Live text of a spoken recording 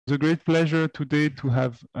It's a great pleasure today to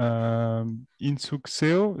have Insuk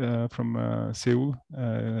Seo from Seoul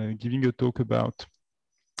giving a talk about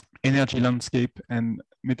energy landscape and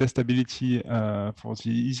metastability for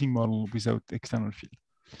the Ising model without external field.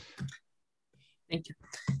 Thank you.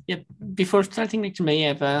 Yeah, before starting lecture, may I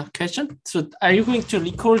have a question? So are you going to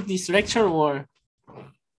record this lecture or?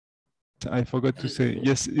 I forgot to say,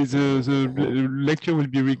 yes, the lecture will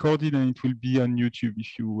be recorded and it will be on YouTube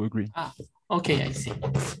if you agree. Ah, okay, I see.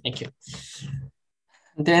 Thank you.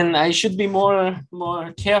 Then I should be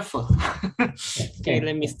more careful. Okay,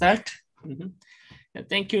 let me start.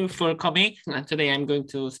 Thank you for coming. Today I'm going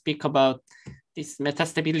to speak about this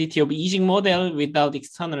metastability of Ising model without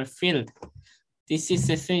external field. This is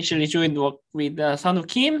essentially joint work with Sanu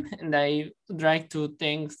Kim, and I would like to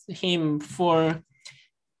thank him for.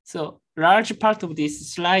 So large part of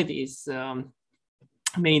this slide is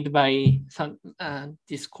made by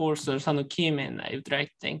this course Sanu Kim, and I would like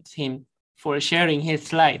to thank him for sharing his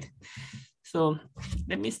slide. So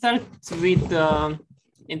let me start with the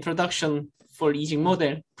introduction for Ising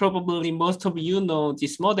model. Probably most of you know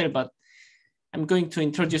this model, but I'm going to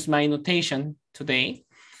introduce my notation today.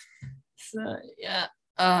 So,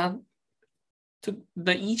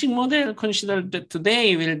 the Ising model considered that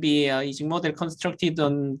today will be an Ising model constructed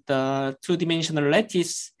on the two-dimensional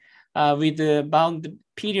lattice with the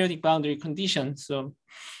periodic boundary condition. So,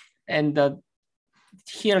 and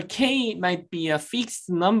here K might be a fixed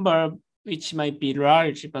number, which might be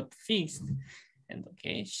large but fixed. And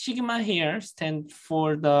okay, sigma here stands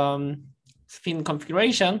for the spin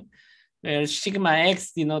configuration, where sigma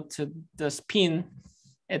x denotes the spin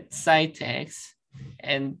at site x.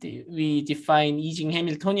 And we define Ising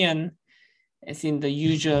Hamiltonian as in the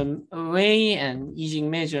usual way, and Ising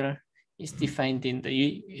measure is defined in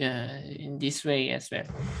this way as well.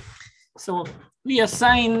 So we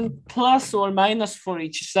assign plus or minus for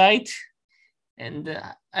each side, and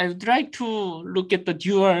I would like to look at the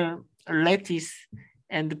dual lattice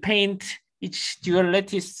and paint each dual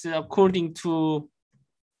lattice according to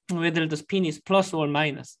whether the spin is plus or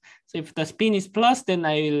minus. So if the spin is plus, then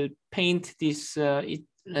I will paint this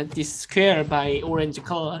this square by orange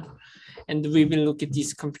color, and we will look at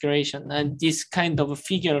this configuration and this kind of a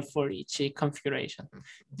figure for each configuration.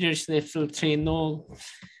 There's definitely no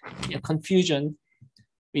confusion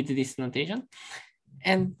with this notation.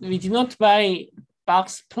 And we denote by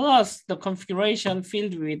box plus the configuration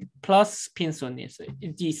filled with plus spins on it. So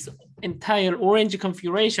this entire orange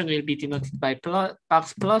configuration will be denoted by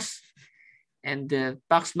box plus, and the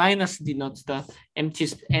box minus denotes the empty,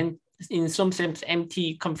 and in some sense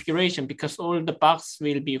empty configuration, because all the box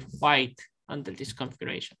will be white under this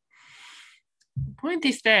configuration. The point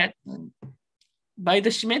is that by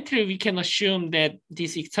the symmetry, we can assume that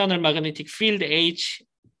this external magnetic field H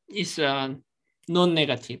is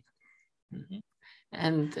non-negative.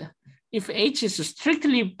 And if H is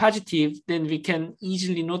strictly positive, then we can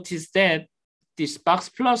easily notice that this box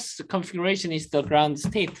plus configuration is the ground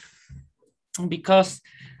state, because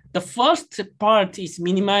the first part is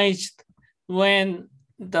minimized when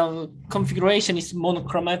the configuration is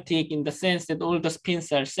monochromatic, in the sense that all the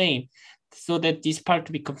spins are same, so that this part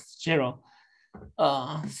becomes zero.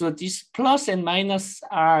 So this plus and minus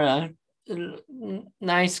are a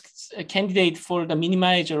nice candidate for the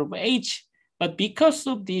minimizer of H. But because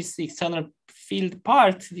of this external field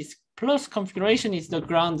part, this plus configuration is the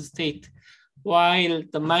ground state, while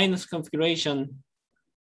the minus configuration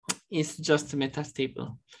is just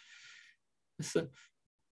metastable. So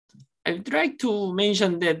I would like to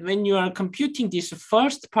mention that when you are computing this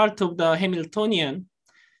first part of the Hamiltonian,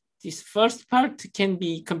 this first part can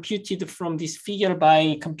be computed from this figure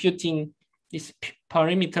by computing this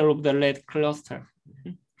perimeter of the red cluster.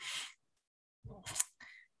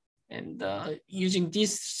 And using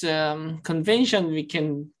this convention, we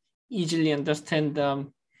can easily understand the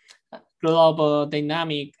global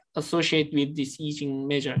dynamic associated with this Ising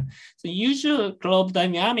measure. So usual global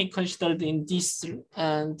dynamic considered in this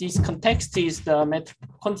context is the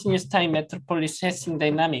continuous time metropolis Hessing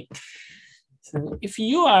dynamic. So if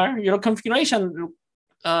your configuration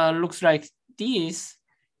looks like this,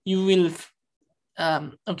 you will,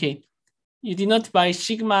 you denote by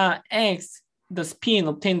sigma x the spin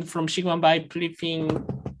obtained from sigma by flipping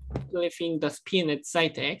the spin at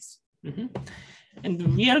site x.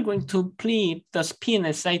 And we are going to flip the spin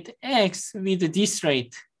at site x with this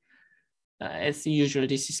rate. As usual,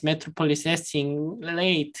 this is metropolis Hessing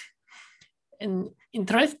rate. And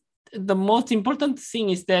the most important thing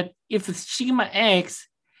is that if sigma x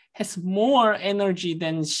has more energy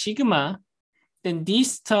than sigma, then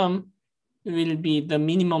this term will be the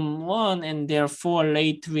minimum one, and therefore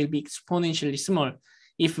rate will be exponentially small.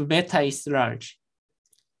 if beta is large,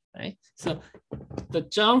 right? So the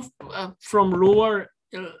jump from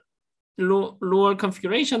lower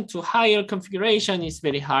configuration to higher configuration is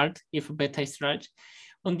very hard if beta is large.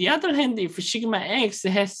 On the other hand, if sigma x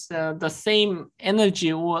has the same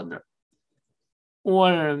energy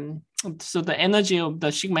so the energy of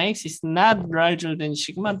the sigma x is not larger than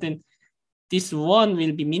sigma, then this one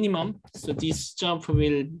will be minimum. So this jump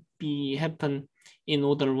will happen in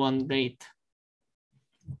order 1 rate.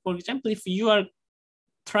 For example, if you are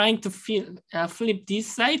trying to flip this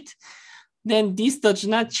side, then this does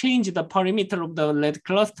not change the perimeter of the lead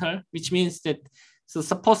cluster, which means that, so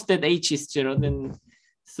suppose that H is 0, then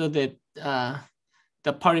so that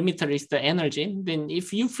the perimeter is the energy. Then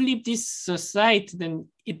if you flip this side, then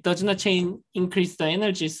it does not increase the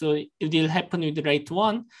energy, so it will happen with rate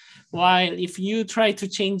 1. While if you try to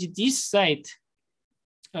change this side,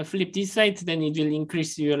 flip this side, then it will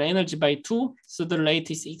increase your energy by 2. So the rate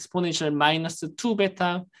is exponential minus 2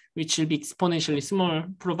 beta, which will be exponentially small,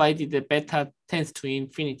 provided the beta tends to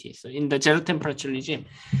infinity. So in the 0 temperature regime.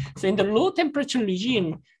 So in the low temperature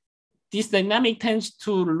regime, this dynamic tends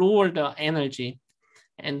to lower the energy.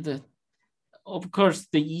 And of course,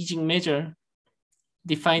 the Ising measure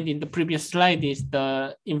defined in the previous slide is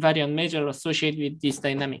the invariant measure associated with this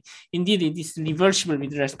dynamic. Indeed, it is reversible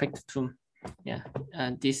with respect to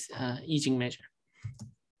this Ising measure.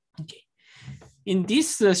 Okay. In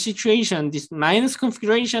this situation, this minus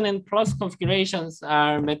configuration and plus configurations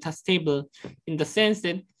are metastable in the sense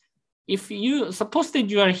that if you suppose that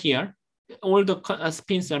you are here, all the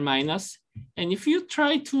spins are minus, and if you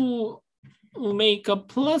try to make a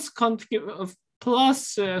plus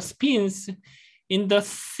spins in the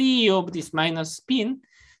C of this minus spin,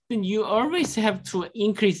 then you always have to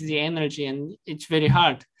increase the energy, and it's very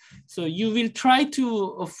hard. So you will try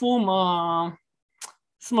to form a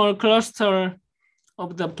small cluster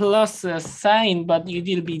of the plus sign, but it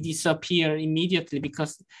will be disappear immediately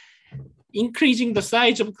because increasing the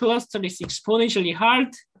size of cluster is exponentially hard,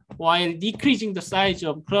 while decreasing the size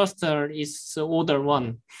of cluster is order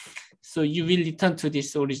 1. So you will return to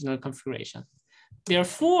this original configuration.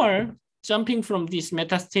 Therefore, jumping from this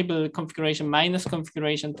metastable configuration, minus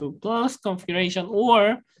configuration to plus configuration,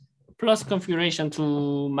 or plus configuration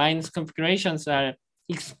to minus configurations are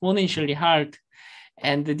exponentially hard.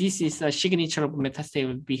 And this is a signature of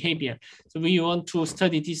metastable behavior. So we want to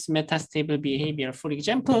study this metastable behavior. For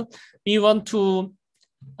example, we want to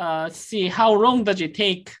see how long does it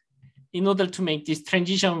take in order to make this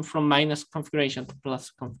transition from minus configuration to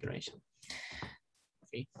plus configuration.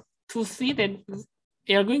 Okay. To see that,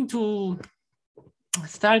 we are going to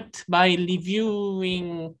start by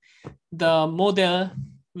reviewing the model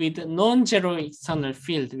with non-zero external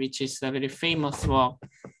field, which is a very famous work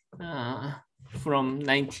from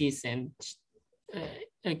 90s and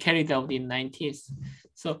carried out in 90s.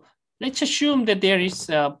 So let's assume that there is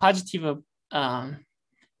a positive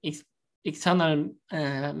external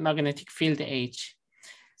magnetic field H.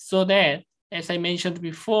 So that, as I mentioned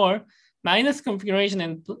before, minus configuration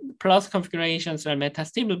and plus configurations are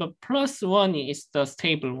metastable, but plus 1 is the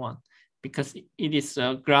stable one because it is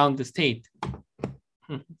a ground state.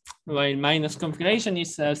 While minus configuration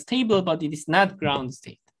is stable, but it is not ground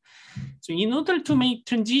state. So in order to make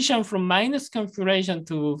transition from minus configuration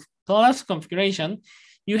to plus configuration,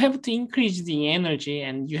 you have to increase the energy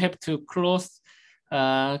and you have to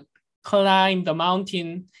climb the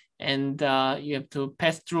mountain, and you have to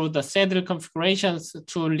pass through the saddle configurations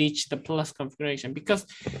to reach the plus configuration, because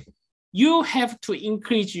you have to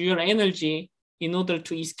increase your energy in order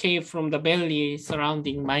to escape from the valley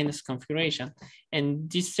surrounding minus configuration. And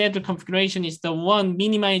this saddle configuration is the one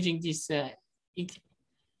minimizing this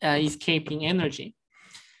escaping energy.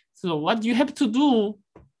 So what you have to do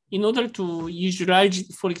in order to use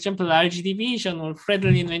for example, large deviation or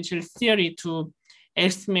Fredolin-Wechsler theory to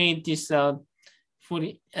estimate this for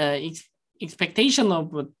expectation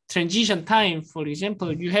of transition time, for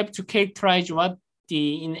example, you have to characterize what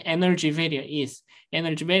the energy barrier is.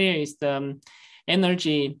 Energy barrier is the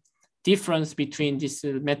energy difference between this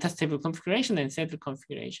metastable configuration and saddle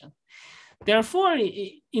configuration. Therefore,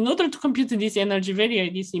 in order to compute this energy barrier,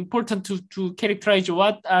 it is important to characterize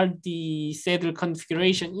what are the saddle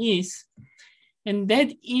configuration is. And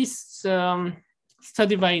that is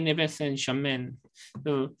studied by Neves and Shaman.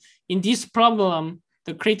 So in this problem,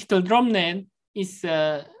 the critical drumnet is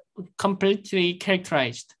completely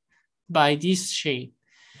characterized by this shape.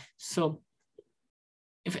 So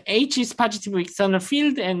if H is positive external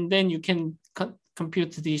field, and then you can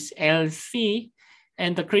compute this LC,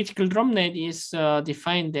 and the critical drumnet is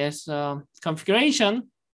defined as configuration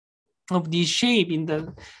of this shape in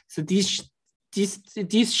the, so this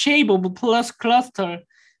this shape of plus cluster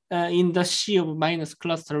in the C of minus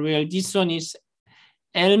cluster, where this one is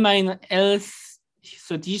L minus L.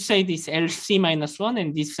 So this side is LC minus 1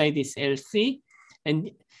 and this side is LC,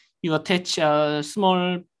 and you attach a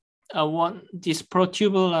small this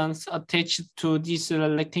protubulance attached to this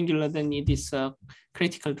rectangular, then it is a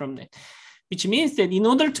critical drumlet, which means that in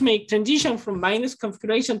order to make transition from minus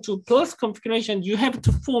configuration to plus configuration, you have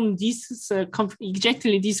to form this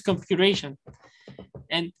exactly this configuration.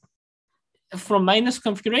 And from minus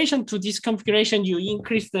configuration to this configuration, you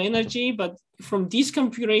increase the energy, but from this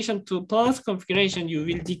configuration to plus configuration, you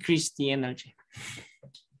will decrease the energy.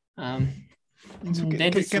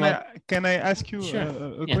 Can I ask you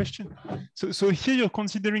a question? So here you're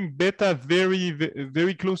considering beta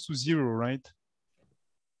very close to 0, right?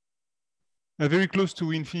 Very close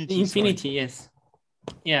to infinity. Infinity, sorry. Yes.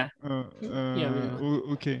 Yeah.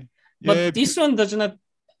 Okay. But this one does not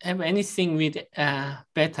have anything with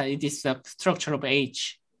beta. It is a structure of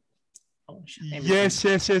H. Yes.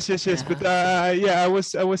 Yeah. But I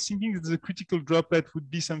was thinking that the critical droplet would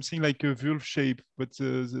be something like a Wulff shape, but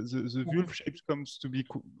the Wulff shape comes to be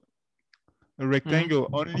a rectangle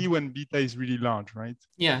only when beta is really large, right?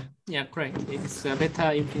 Yeah, correct. It's a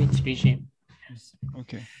beta infinity regime. Yes.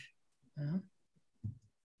 Okay.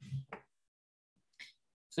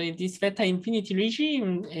 So in this beta infinity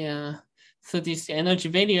regime, so this energy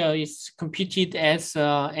value is computed as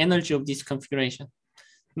energy of this configuration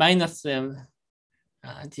minus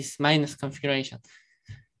this minus configuration.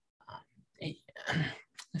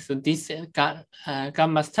 So this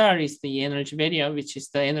gamma star is the energy value, which is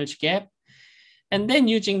the energy gap. And then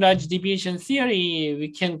using large deviation theory, we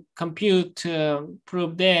can compute,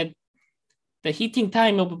 prove that the heating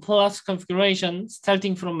time of a plus configuration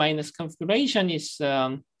starting from minus configuration is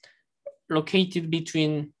located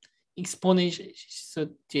between exponential, so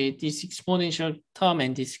this exponential term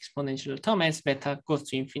and this exponential term as beta goes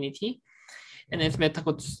to infinity. And as beta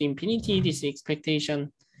goes to infinity, this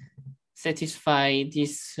expectation satisfy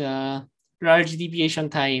this large deviation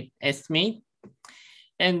type estimate.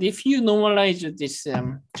 And if you normalize this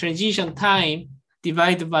transition time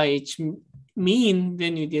divided by its mean,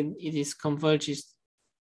 then it converges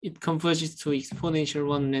to exponential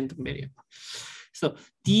one random variable. So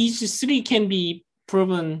these three can be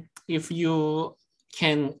proven if you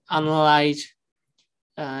can analyze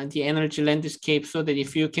the energy landscape, so that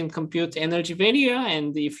if you can compute energy value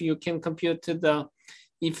and if you can compute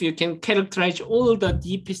if you can characterize all the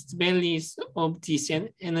deepest values of this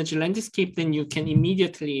energy landscape, then you can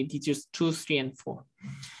immediately deduce 2, 3, and 4.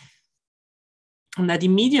 Not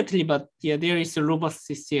immediately, but yeah, there is a robust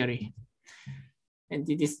theory. And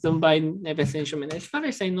it is done by Neves and Schumann. As far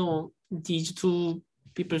as I know, these two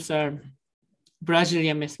people are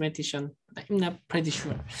Brazilian mathematicians. I'm not pretty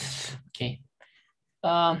sure. Okay.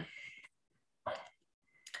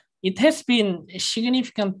 It has been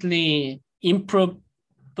significantly improved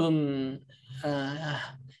in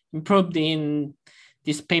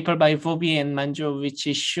this paper by Vobi and Manjo, which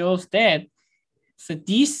shows that so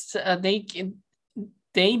these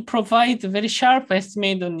they provide a very sharp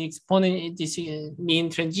estimate on the exponent this mean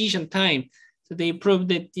transition time. So they prove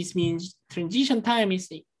that this means transition time is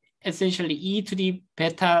essentially e to the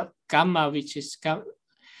beta gamma, which is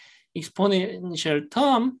exponential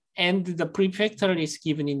term, and the prefactorial is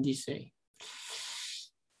given in this way.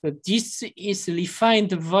 So this is a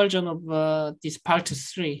refined version of this part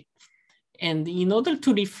 3. And in order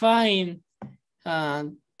to refine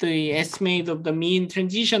the estimate of the mean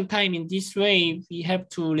transition time in this way, we have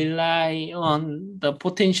to rely on the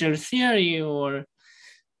potential theory or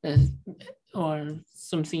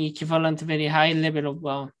something equivalent to very high level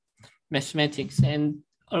of mathematics, and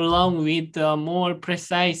along with more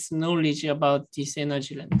precise knowledge about this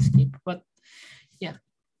energy landscape. But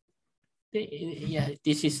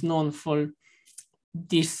this is known for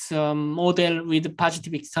this model with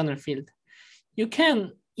positive external field. You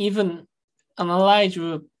can even analyze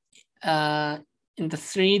in the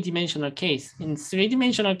 3-dimensional case. In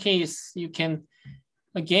 3-dimensional case, you can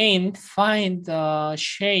again find the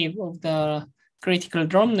shape of the critical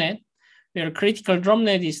drumlet, where critical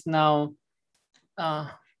drumlet is now.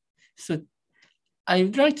 So I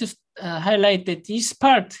would like to highlight that this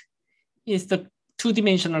part is the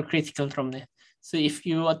 2-dimensional critical drumlet. So if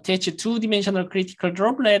you attach a 2-dimensional critical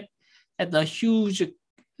drumlet at a huge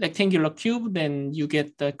rectangular cube, then you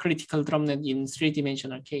get the critical drumlet in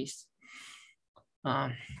 3-dimensional case.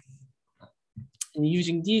 And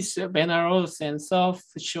using this, Benaros and Sof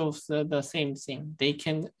shows the same thing. They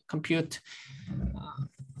can compute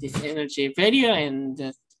this energy value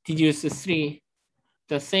and deduce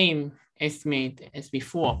the same estimate as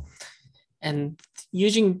before. And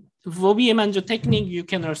using Vauvier-Mangeot technique, you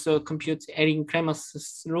can also compute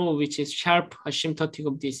Erin-Kramer's law, which is sharp asymptotic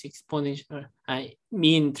of this exponential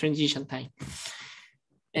mean transition time.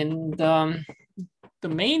 And the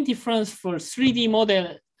main difference for 3D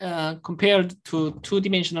model compared to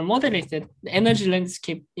two-dimensional model is that the energy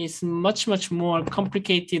landscape is much, much more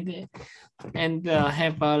complicated and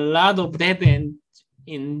have a lot of dead end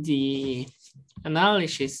in the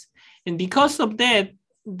analysis. And because of that,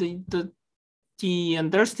 the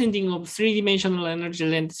understanding of three-dimensional energy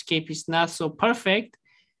landscape is not so perfect,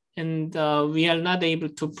 and we are not able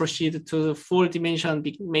to proceed to the four-dimensional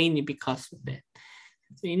mainly because of that.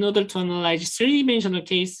 So in order to analyze three-dimensional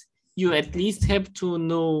case, you at least have to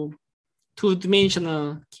know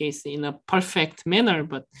two-dimensional case in a perfect manner,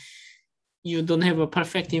 but you don't have a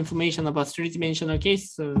perfect information about three-dimensional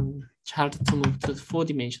case, so it's hard to move to the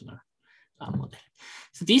four-dimensional model.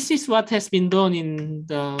 So this is what has been done in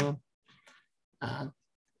the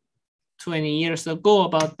 20 years ago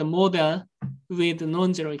about the model with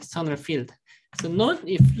non-zero external field. So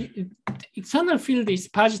if external field is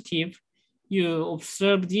positive, you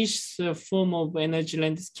observe this form of energy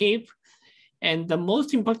landscape. And the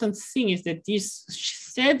most important thing is that this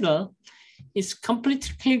saddle is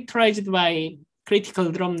completely characterized by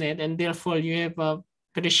critical drum net, and therefore you have a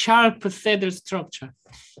very sharp saddle structure.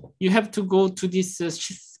 You have to go to this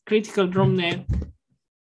critical drum net.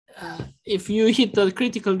 If you hit the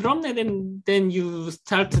critical drum net, and then you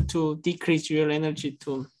start to decrease your energy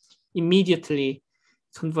to immediately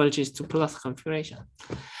converges to plus configuration.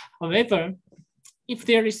 However, if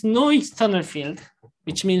there is no external field,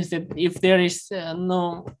 which means that if there is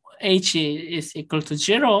no H is equal to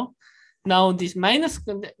 0, now this minus,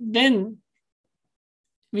 then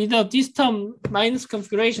without this term, minus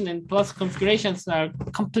configuration and plus configurations are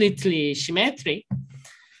completely symmetric.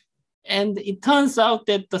 And it turns out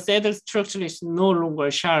that the saddle structure is no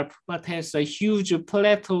longer sharp, but has a huge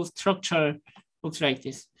plateau structure, looks like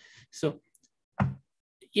this. So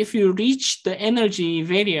if you reach the energy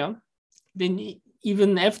value, then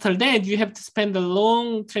even after that, you have to spend a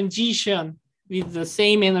long transition with the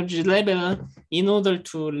same energy level in order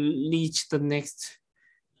to reach the next,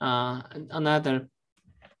 another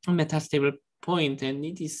metastable point. And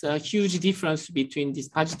it is a huge difference between this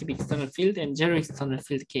positive external field and zero external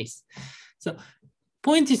field case. So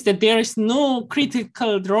point is that there is no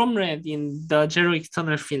critical drum net in the zero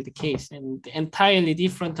external field case, and entirely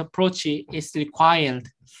different approach is required.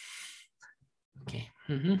 Okay.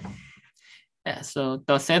 So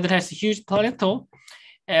the saddle has a huge plateau,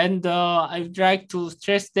 and I would like to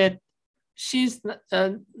stress that she's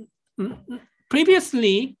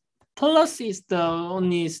previously plus is the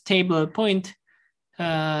only stable point,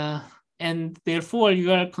 and therefore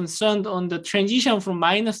you are concerned on the transition from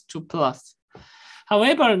minus to plus.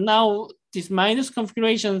 However, now these minus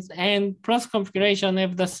configurations and plus configuration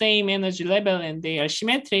have the same energy level and they are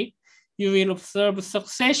symmetric. You will observe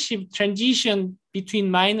successive transition between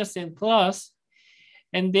minus and plus.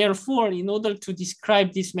 And therefore, in order to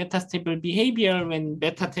describe this metastable behavior when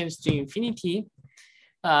beta tends to infinity,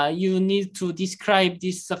 you need to describe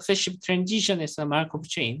this successive transition as a Markov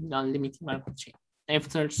chain, non-limiting Markov chain,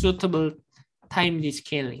 after suitable time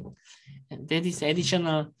scaling. And that is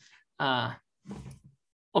additional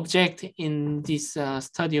object in this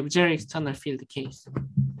study of zero external field case.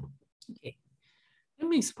 Okay. Let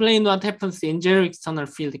me explain what happens in zero external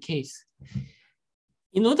field case.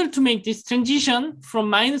 In order to make this transition from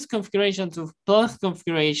minus configuration to plus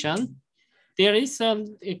configuration, there is a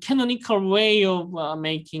canonical way of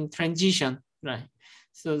making transition, right?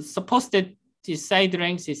 So suppose that the side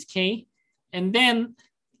length is k, and then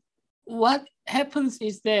what happens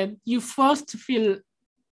is that you first fill,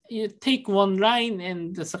 you take one line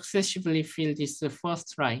and successively fill this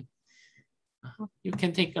first line. You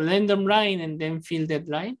can take a random line and then fill that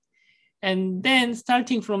line. And then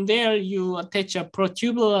starting from there, you attach a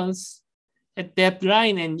protuberance at that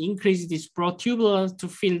line and increase this protuberance to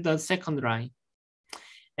fill the second line.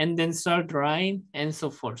 And then third line and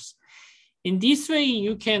so forth. In this way,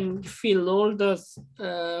 you can fill all the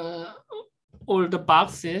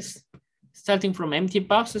boxes, starting from empty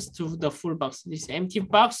boxes to the full box. This empty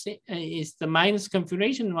box is the minus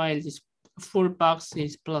configuration, while this full box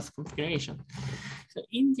is plus configuration. So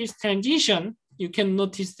in this transition, you can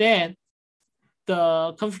notice that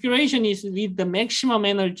the configuration is with the maximum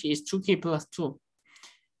energy is 2k plus 2.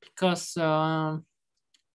 Because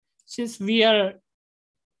since we are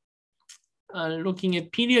looking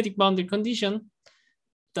at periodic boundary condition,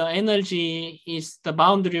 the energy is the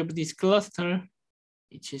boundary of this cluster,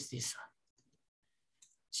 which is this one.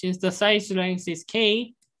 Since the size length is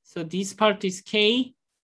k, so this part is k,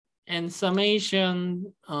 and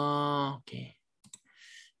summation, okay.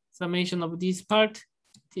 Summation of this part,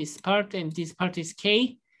 and this part is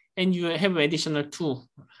K, and you have additional 2, all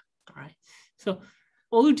right? So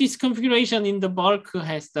all this configuration in the bulk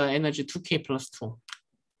has the energy 2K plus 2.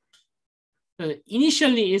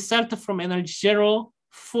 Initially, it started from energy 0,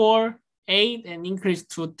 4, 8, and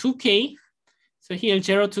increased to 2K. So here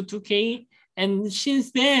 0 to 2K. And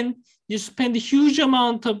since then, you spend a huge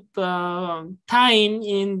amount of time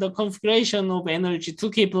in the configuration of energy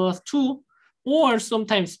 2K plus 2, or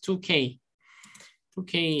sometimes 2K.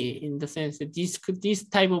 2K in the sense that this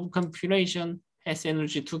type of configuration has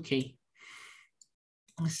energy 2K.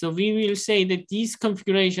 So we will say that this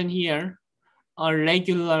configuration here are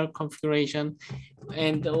regular configuration,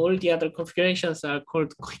 and all the other configurations are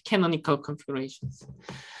called canonical configurations.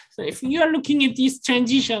 So if you are looking at this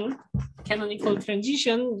transition, canonical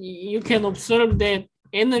transition, you can observe that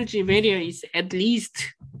energy barrier is at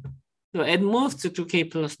least, at most 2K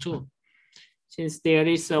plus 2, since there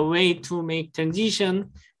is a way to make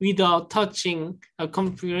transition without touching a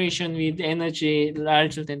configuration with energy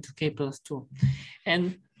larger than 2K plus 2.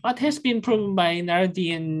 And what has been proven by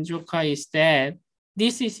Nardi and Joka is that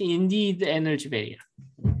this is indeed the energy barrier.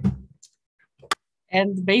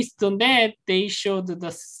 And based on that, they showed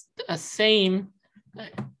the same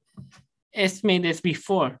estimate as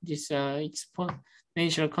before, this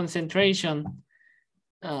exponential concentration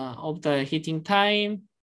of the heating time,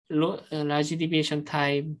 large deviation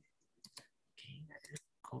time. Okay, let's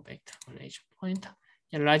go back to the relation point.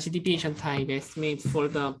 And large deviation time estimate for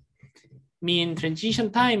the mean transition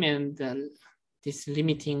time and this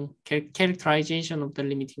limiting characterization of the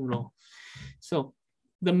limiting law. So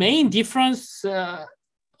the main difference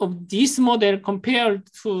of this model compared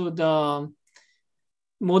to the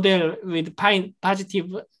model with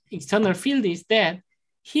positive external field is that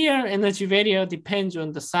here energy barrier depends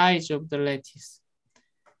on the size of the lattice.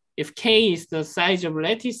 If K is the size of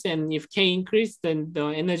lattice, and if K increased, then the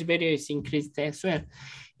energy barrier is increased as well.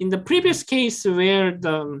 In the previous case where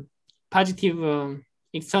the positive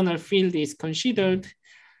external field is considered,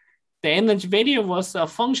 the energy barrier was a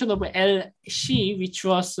function of LC, which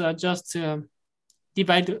was just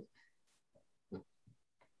divided.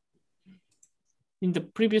 In the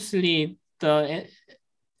previously,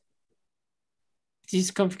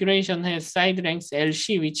 this configuration has side length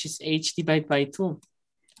LC, which is H divided by 2,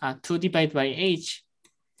 2 divided by H.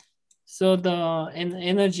 So the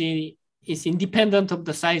energy is independent of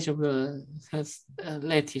the size of the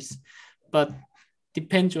lattice, but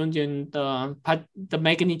depends on the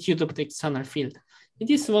magnitude of the external field. It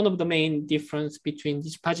is one of the main difference between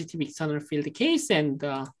this positive external field case and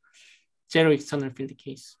the zero external field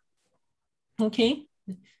case. Okay,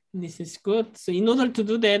 this is good. So in order to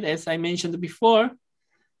do that, as I mentioned before,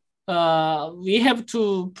 we have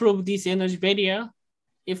to prove this energy barrier.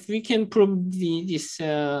 If we can prove this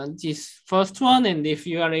first one, and if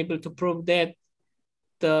you are able to prove that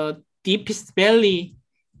the deepest valley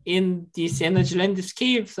in these energy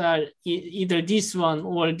landscapes are either this one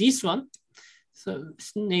or this one, so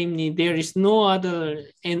namely there is no other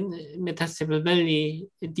metastable valley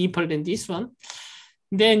deeper than this one,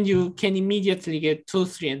 then you can immediately get 2,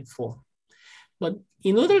 3, and 4. But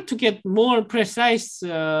in order to get more precise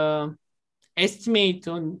estimate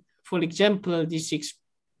on, for example, this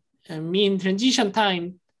mean transition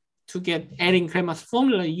time to get Ehring-Kramers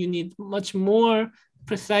formula, you need much more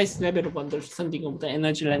precise level of understanding of the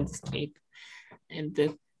energy landscape. And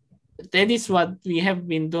that is what we have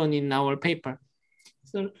been done in our paper.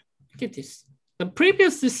 So look at this. The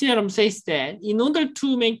previous theorem says that in order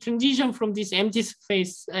to make transition from this empty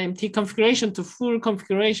space, empty configuration to full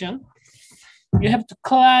configuration, you have to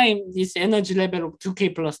climb this energy level of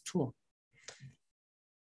 2K plus 2.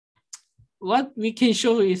 What we can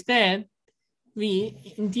show is that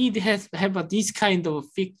we indeed have this kind of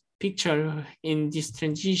picture in this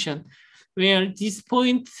transition, where this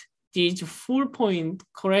point, this 4 point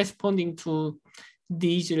corresponding to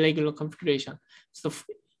this regular configuration. So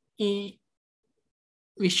we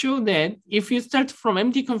show that if you start from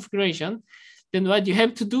empty configuration, then what you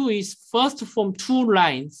have to do is first form 2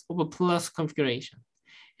 lines of a plus configuration,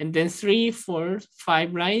 and then 3, 4,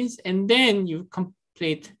 5 lines, and then you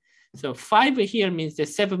complete. So 5 here means the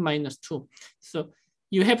 7 minus 2. So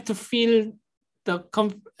you have to fill the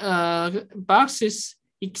boxes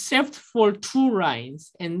except for 2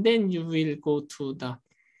 lines, and then you will go to the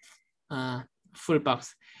full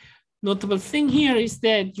box. Notable thing here is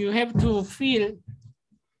that you have to fill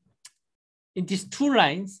in these 2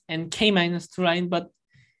 lines and K minus 2 line, but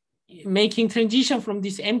making transition from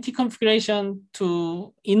this empty configuration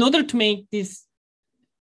to, in order to make this,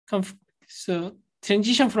 so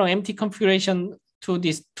transition from empty configuration to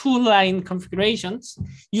these 2-line configurations,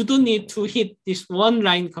 you don't need to hit this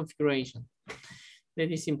 1-line configuration.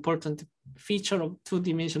 That is important feature of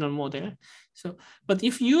 2-dimensional model. So, but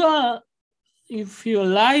if you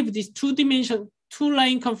alive this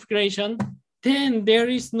 2-line configuration, then there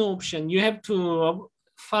is no option. You have to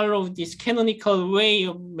follow this canonical way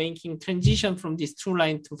of making transition from this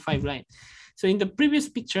 2-line to 5-line. So in the previous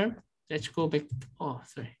picture, let's go back. Oh,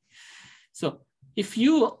 sorry. So if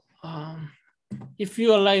you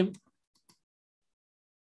alive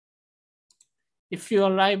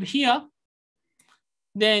here,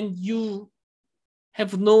 then you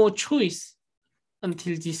have no choice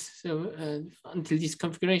until this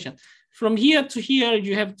configuration. From here to here,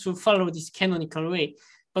 you have to follow this canonical way.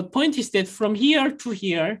 But point is that from here to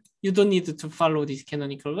here, you don't need to follow this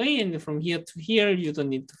canonical way, and from here to here, you don't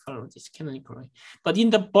need to follow this canonical way. But in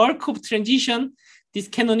the bulk of transition, this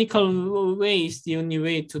canonical way is the only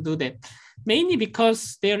way to do that. Mainly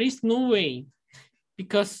because there is no way,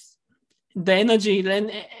 because the energy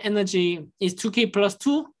is 2k plus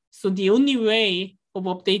 2. So the only way of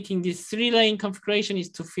updating this 3-line configuration is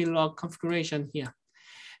to fill a configuration here.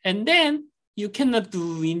 And then you cannot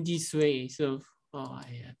do in this way. So,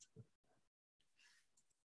 okay.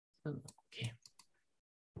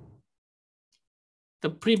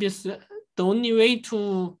 The only way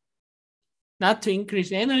to not to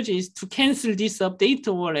increase energy is to cancel this update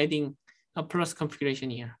or adding a plus configuration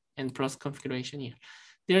here and plus configuration here.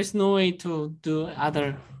 There's no way to do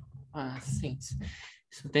other things.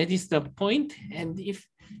 So that is the point. And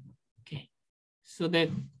so that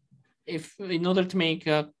if in order to make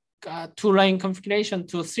a 2-line configuration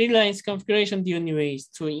to 3-line configuration, the only way is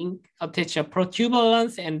to attach a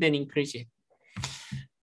protuberance and then increase it.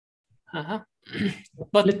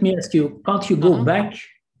 But let me ask you, can't you go back?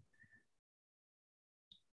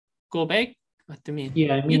 Go back? What do you mean?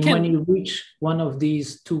 Yeah, I mean, when you reach one of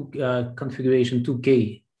these configuration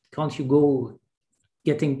 2K, can't you go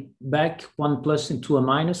getting back 1 plus into a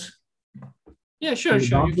minus? Yeah, sure.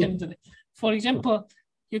 You can do that. For example,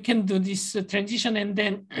 you can do this transition, and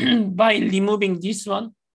then by removing this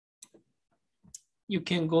one, you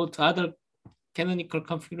can go to other canonical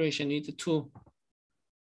configuration with the 2.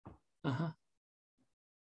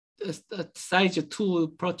 The size of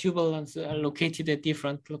 2 protuberance are located at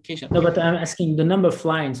different locations. No, but I'm asking the number of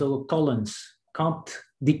lines or columns can't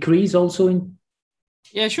decrease also in?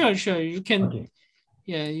 Yeah, sure. You can. Okay.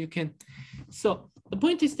 Yeah, you can. So the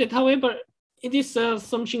point is that, however, it is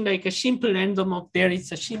something like a simple random walk. There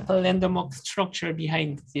is a simple random walk structure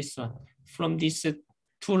behind this one, from these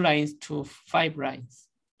 2 lines to 5 lines.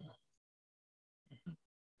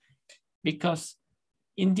 Because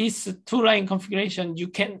in this 2-line configuration, you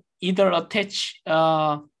can either attach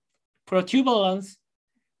protuberance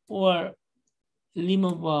or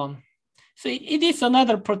remove. So it is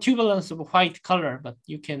another protuberance of white color, but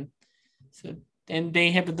you can. So and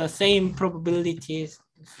they have the same probabilities.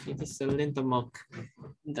 It is a random walk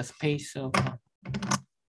in the space of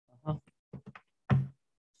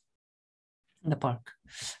the park.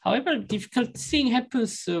 However, difficult thing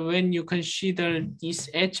happens when you consider this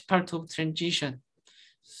edge part of transition.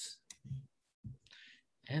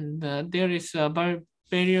 And there is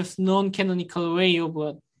various non-canonical way of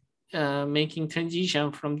making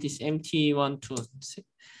transition from this empty one to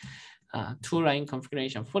 2-line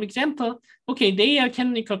configuration. For example, okay, they are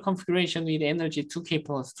canonical configuration with energy 2k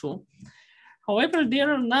plus 2. However,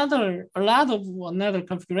 there are a lot of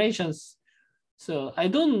configurations. So I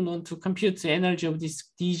don't want to compute the energy of these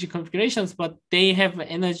configurations, but they have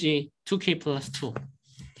energy 2k plus 2.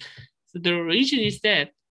 So the reason is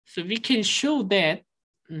that, so we can show that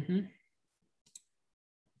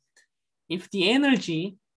if the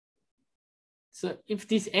energy, so if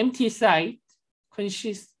this empty site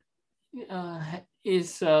consists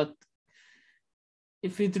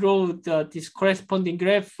if we draw this corresponding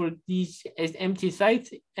graph for these as empty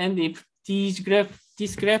sites, and if this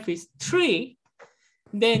graph is 3,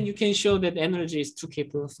 then you can show that energy is 2k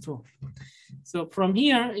plus 2. So from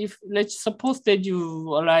here, if let's suppose that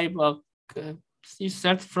you arrive you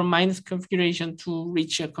start from minus configuration to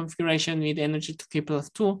reach a configuration with energy 2k plus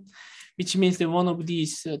 2, which means that one of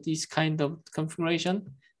these this kind of configuration.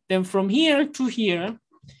 Then from here to here,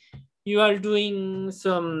 you are doing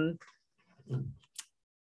some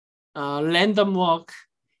random walk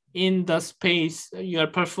in the space. You are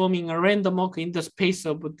performing a random walk in the space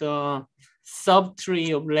of the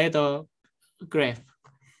subtree of ladder graph.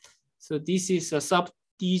 So this is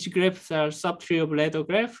these graphs are subtree of ladder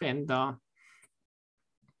graph, and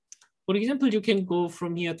for example, you can go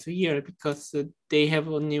from here to here because they have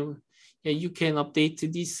only, you can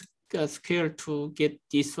update this square to get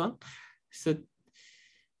this one. So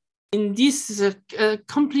in this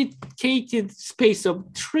complicated space of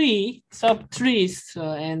sub-trees,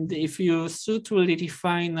 and if you suitably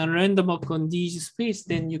define a random walk on these space,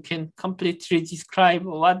 then you can completely describe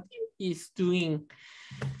what is doing,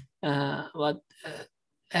 what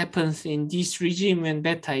happens in this regime when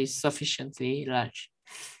beta is sufficiently large.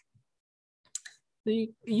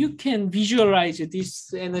 You can visualize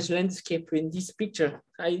this energy landscape in this picture.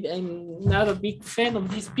 I'm not a big fan of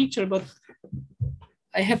this picture, but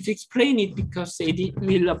I have to explain it because it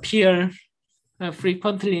will appear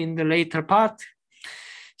frequently in the later part.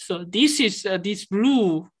 So this is this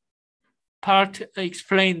blue part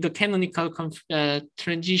explain the canonical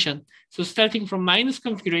transition. So starting from minus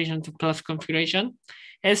configuration to plus configuration,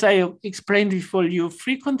 as I explained before, you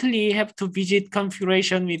frequently have to visit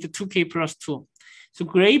configuration with 2K plus 2. So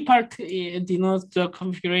gray part denotes the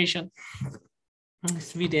configuration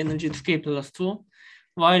with energy 2K plus 2,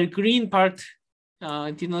 while green part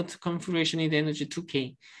denotes configuration with energy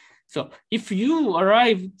 2K. So if you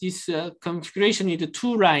arrive this configuration with the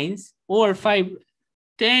 2 lines or 5,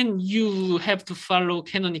 then you have to follow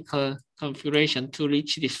canonical configuration to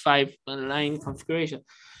reach this 5-line configuration.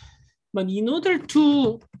 But in order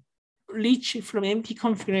to reach from empty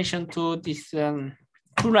configuration to this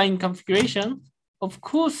 2-line configuration, of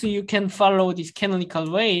course, you can follow this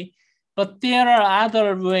canonical way, but there are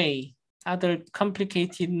other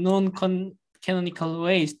complicated non-canonical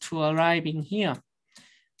ways to arrive in here,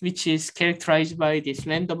 which is characterized by this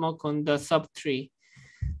random walk on the subtree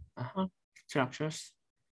structures.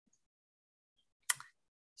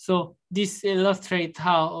 So this illustrates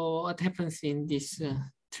what happens in this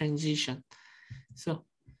transition. So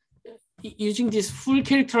using this full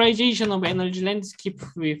characterization of energy landscape,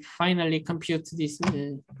 we finally compute this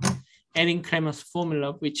Erin-Kramer's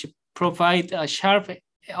formula, which provide a sharp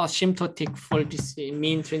asymptotic for this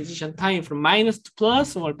mean transition time from minus to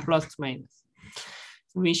plus or plus to minus.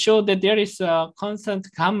 We show that there is a constant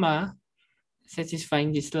gamma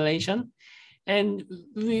satisfying this relation. And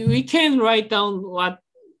we can write down what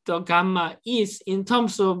the gamma is in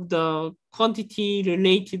terms of the quantity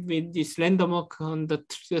related with this random walk on the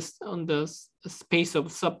space of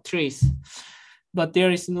subtrees. But there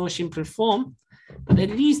is no simple form. But at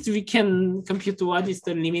least we can compute what is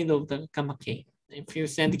the limit of the gamma k. If you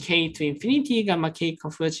send k to infinity, gamma k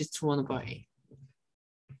converges to 1 over a.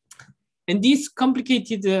 And this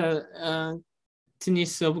complicated of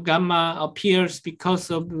gamma appears because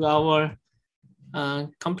of our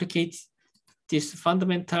this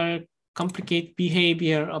fundamental complicated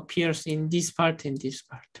behavior appears in this part and this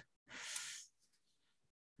part.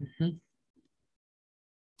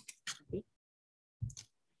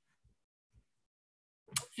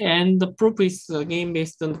 And the proof is again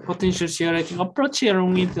based on the potential theoretic approach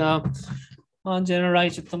along with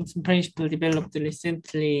generalized Thomson principle developed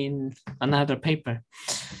recently in another paper.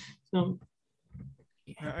 So,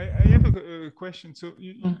 I have a question. So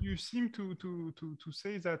you seem to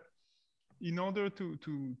say that in order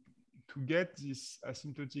to get this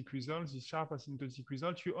asymptotic result, this sharp asymptotic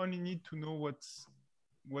result, you only need to know what's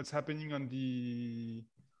happening on the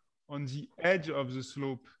edge of the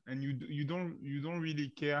slope, and you don't really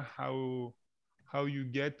care how you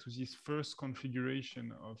get to this first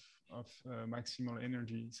configuration of maximal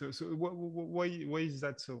energy. So why is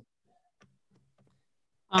that so?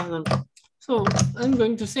 So I'm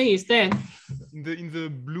going to say is that in the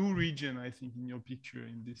blue region, I think in your picture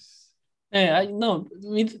in this. I know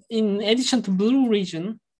in addition to blue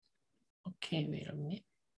region. Okay, wait a minute.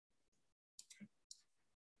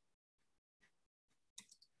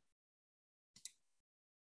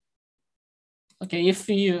 Okay, if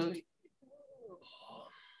you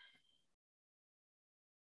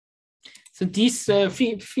so this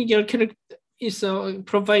figure is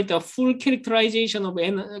provide a full characterization of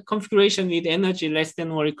configuration with energy less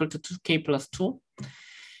than or equal to 2k plus 2.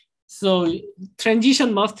 So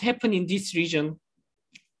transition must happen in this region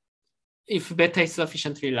if beta is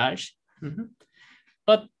sufficiently large.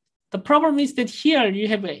 But the problem is that here you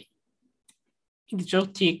have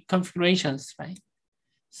exotic configurations, right?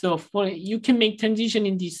 So you can make transition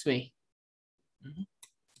in this way.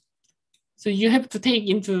 So you have to take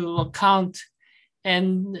into account,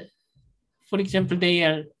 and for example, they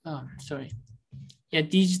are,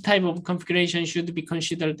 these type of configuration should be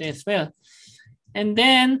considered as well. And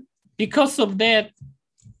then because of that,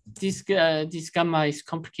 this gamma is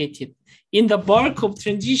complicated. In the bulk of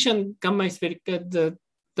transition, gamma is very good.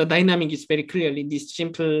 The dynamic is very clear in this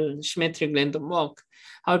simple symmetric random walk.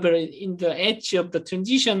 However, in the edge of the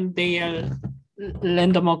transition, they are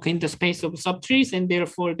random walk in the space of subtrees, and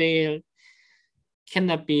therefore they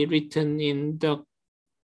cannot be written in the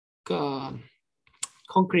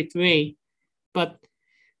concrete way, but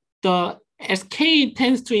as k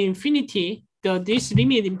tends to infinity, this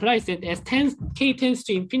limit implies that as k tends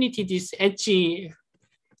to infinity, this edgy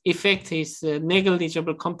effect is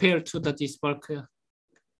negligible compared to this bulk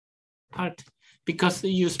part, because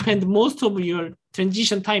you spend most of your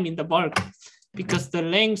transition time in the bulk, because the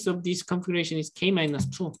length of this configuration is k minus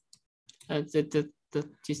 2.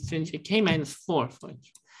 This transition k minus 4,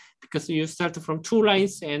 because you start from 2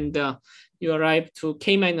 lines and you arrive to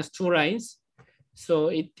k minus 2 lines. So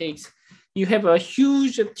it takes, you have a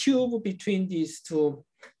huge tube between these two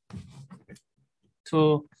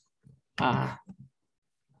to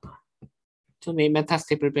make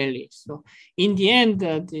metastable values. So in the end,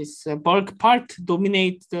 this bulk part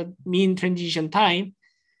dominates the mean transition time,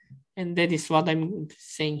 and that is what I'm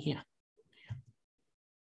saying here.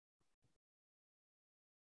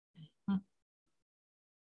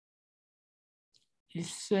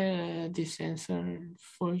 Is this answer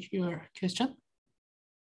for your question?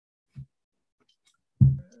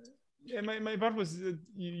 Yeah, my part was that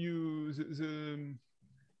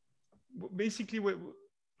basically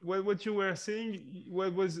what you were saying,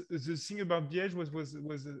 what was the thing about Liège was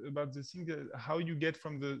about the thing that how you get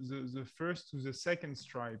from the first to the second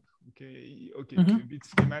stripe. Okay, a bit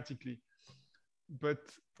schematically, but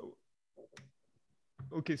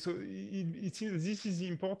okay, so it seems this is the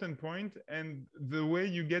important point, and the way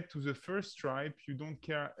you get to the first stripe, you don't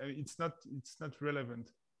care. It's not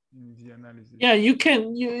relevant in the analysis. Yeah, you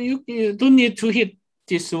can. You don't need to hit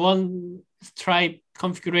this one stripe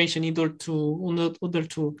configuration in order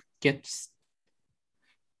to get.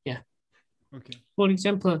 Yeah. Okay. For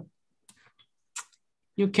example,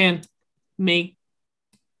 you can make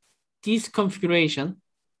this configuration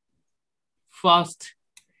first,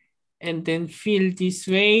 and then fill this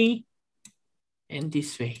way and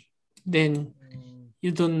this way. Then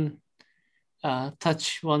you don't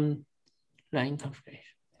touch one line configuration.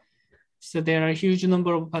 So there are a huge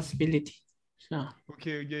number of possibilities. So.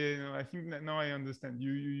 Okay, yeah, no, I think that now I understand.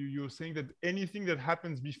 You're saying that anything that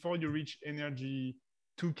happens before you reach energy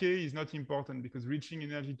 2K is not important, because reaching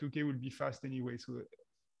energy 2K will be fast anyway. So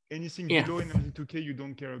anything below energy 2K you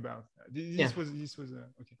don't care about. This was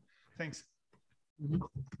okay. Thanks. Mm-hmm.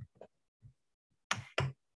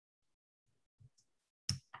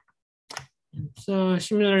 So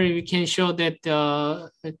similarly, we can show that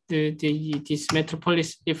this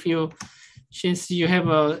metropolis, since you have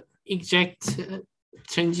a exact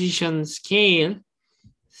transition scale,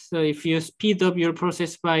 so if you speed up your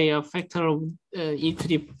process by a factor of e to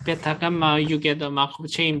the beta gamma, you get a Markov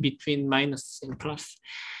chain between minus and plus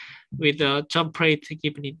with a jump rate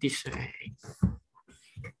given in this way.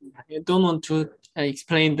 I don't want to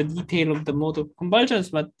explain the detail of the mode of convergence,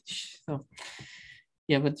 but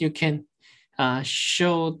but you can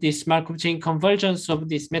show this Markov chain convergence of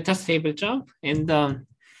this metastable jump. And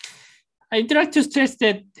I'd like to stress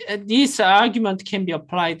that this argument can be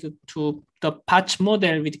applied to the patch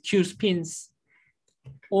model with Q spins,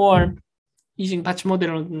 or using patch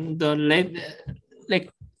model on the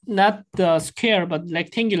not the square but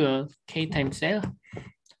rectangular K times L.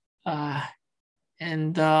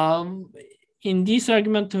 In this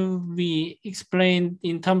argument, we explained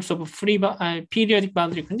in terms of periodic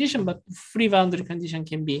boundary condition, but free boundary condition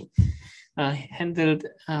can be handled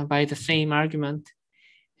by the same argument.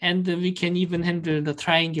 And we can even handle the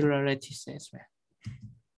triangular lattice as well.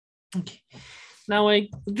 Okay. Now I'd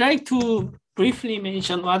like to briefly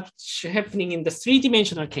mention what's happening in the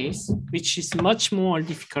three-dimensional case, which is much more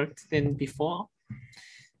difficult than before.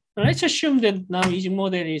 Let's assume that now Ising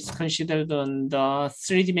model is considered on the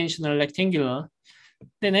three-dimensional rectangular.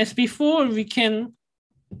 Then as before, we can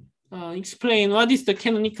explain what is the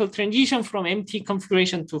canonical transition from empty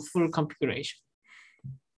configuration to full configuration.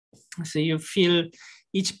 So you fill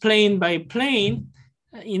each plane by plane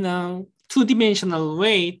in a two-dimensional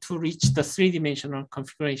way to reach the three-dimensional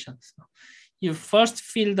configuration. So you first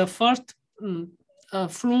fill the first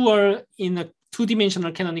floor in a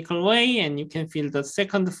two-dimensional canonical way, and you can fill the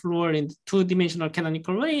second floor in the two-dimensional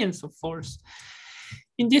canonical way, and so forth.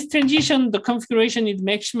 In this transition, the configuration with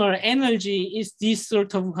maximal energy is this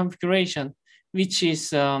sort of configuration, which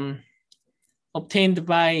is obtained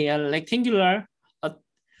by a rectangular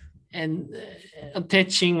and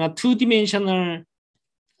attaching a two-dimensional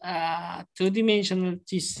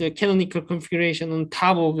this canonical configuration on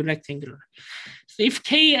top of rectangular. So if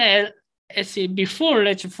KL, as before,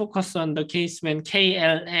 let's focus on the case when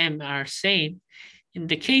KLM are same. In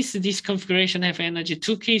the case, this configuration have energy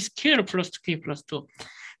 2K square plus 2K plus 2.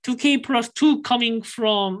 2K plus 2 coming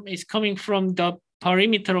from the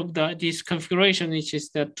perimeter of this configuration, which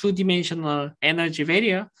is the two-dimensional energy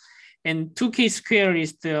vector, and 2k square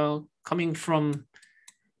is the coming from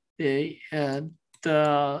the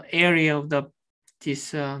area of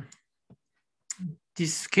this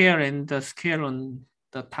square and the square on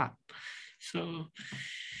the top. So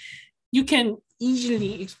you can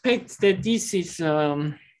easily expect that this is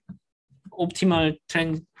optimal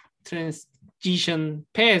transition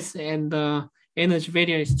path, and the energy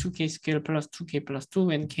vector is 2k square plus 2k plus 2,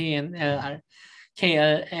 and k and l are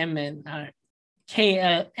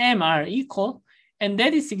KLM are equal, and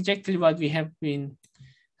that is exactly what we have been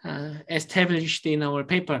established in our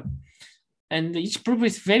paper. And each proof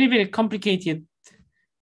is very, very complicated,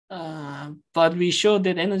 but we show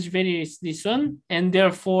that energy vector is this one, and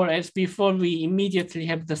therefore, as before, we immediately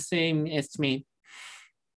have the same estimate.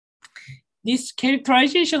 This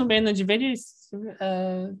characterization of energy vector is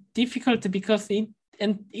difficult because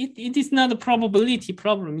it is not a probability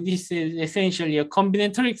problem. This is essentially a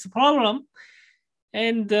combinatorics problem,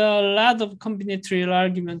 and a lot of combinatorial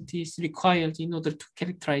argument is required in order to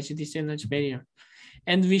characterize this energy vector.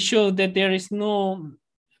 And we show that there is no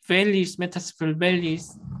values, metastable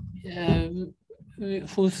values,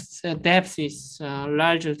 whose depth is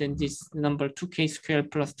larger than this number 2k squared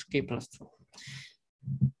plus 2k plus 2.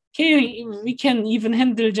 Okay, we can even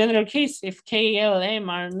handle general case. If k, l, m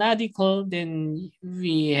are not equal, then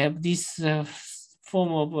we have this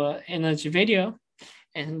form of energy vector.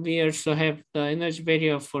 And we also have the energy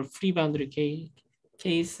vector for free boundary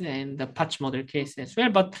case and the patch model case as well.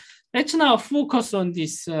 But let's now focus on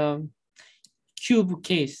this cube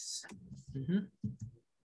case.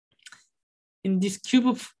 In this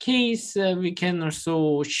cube case, we can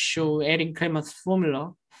also show Ehring-Krammer's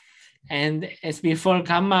formula. And as before,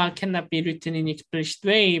 gamma cannot be written in explicit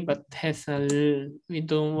way, but has we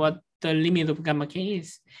know what the limit of gamma k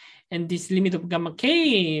is. And this limit of gamma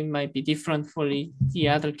k might be different for the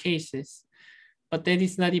other cases. But that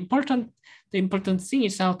is not important. The important thing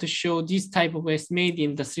is how to show this type of estimate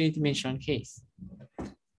in the three-dimensional case.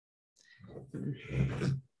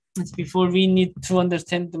 As before, we need to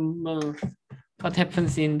understand what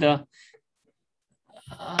happens in the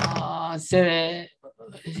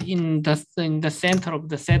center of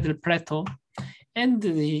the saddle plateau, and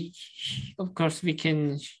of course we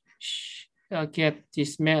can get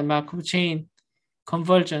this Markov chain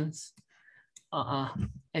convergence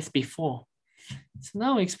as before. So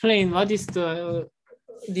now explain what is the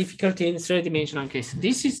difficulty in three-dimensional case.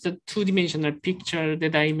 This is the two-dimensional picture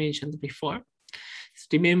that I mentioned before. So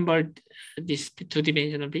remember this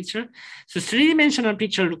two-dimensional picture. So three-dimensional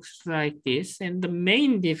picture looks like this, and the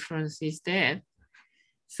main difference is that,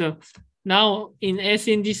 so now in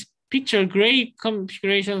this picture, gray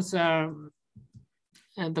configurations are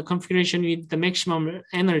the configuration with the maximum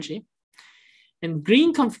energy, and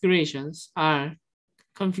green configurations are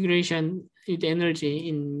configuration with energy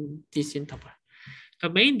in this interval. The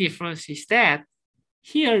main difference is that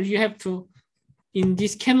here you have to, in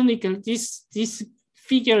this canonical, this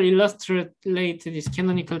figure illustrates this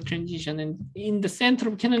canonical transition, and in the center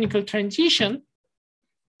of canonical transition,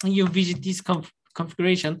 you visit this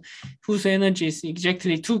configuration whose energy is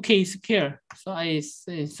exactly 2k square. So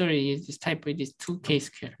this type with this 2k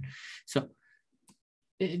square. So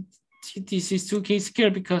this is 2k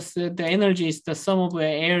square because the energy is the sum of the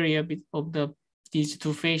area of these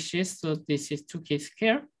two faces. So this is 2k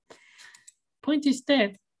square. Point is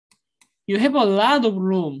that you have a lot of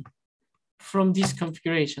room from this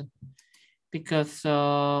configuration because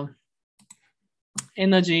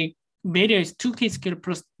energy vector is 2k square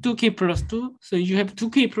plus 2k plus 2. So you have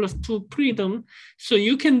 2k plus 2 freedom. So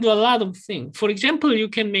you can do a lot of things. For example, you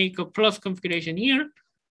can make a plus configuration here,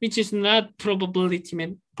 which is not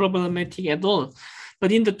problematic at all.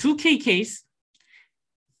 But in the 2k case,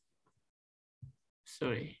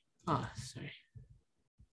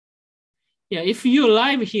 yeah, if you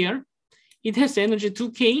live here, it has energy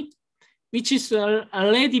 2k, which is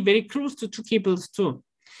already very close to 2k plus 2.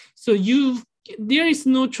 So there is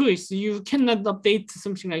no choice. You cannot update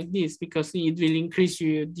something like this because it will increase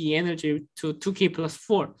the energy to 2k plus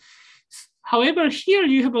 4. However, here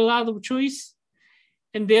you have a lot of choice,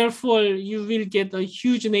 and therefore you will get a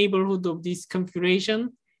huge neighborhood of this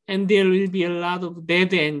configuration, and there will be a lot of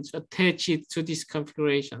dead ends attached to this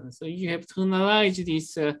configuration. So you have to analyze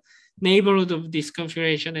this neighborhood of this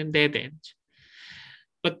configuration and dead end.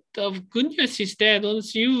 But the good news is that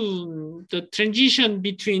the transition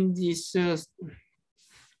between this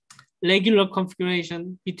regular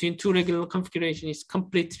configuration, between two regular configurations, is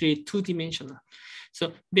completely two-dimensional.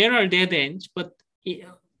 So there are dead ends, but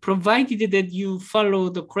provided that you follow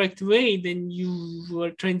the correct way, then your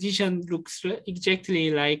transition looks exactly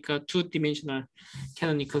like a two-dimensional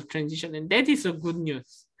canonical transition, and that is a good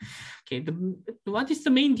news. Okay, what is the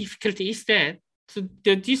main difficulty is that, so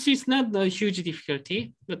this is not a huge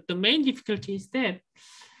difficulty, but the main difficulty is that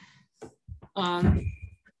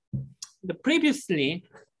previously,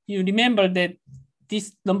 you remember that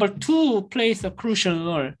this number 2 plays a crucial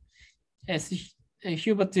role, as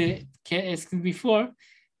Hubert asked before.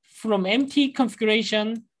 From empty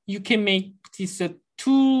configuration, you can make these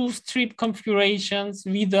 2 strip configurations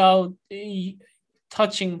without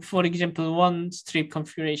touching, for example, 1 strip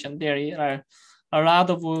configuration. There are a lot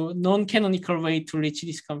of non-canonical way to reach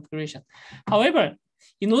this configuration. However,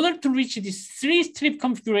 in order to reach this 3 strip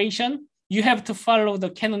configuration, you have to follow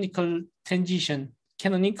the canonical transition,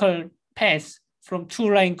 canonical path from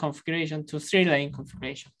 2-line configuration to 3-line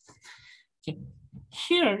configuration. Okay.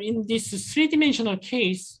 Here in this 3-dimensional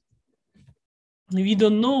case, we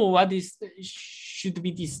don't know what should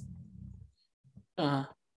be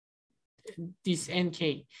this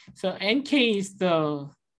NK. So NK is the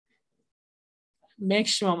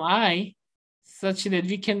maximum I, such that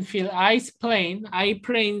we can fill I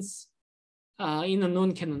planes in a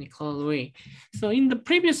non-canonical way. So in the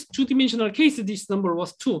previous 2-dimensional case, this number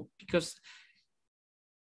was 2, because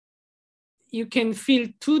you can fill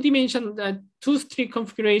 2-strip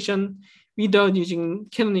configuration without using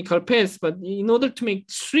canonical paths, but in order to make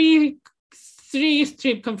 3-strip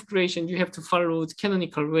configuration, you have to follow the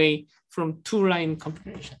canonical way from 2-line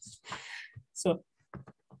configurations. So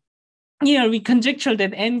here we conjecture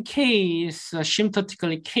that NK is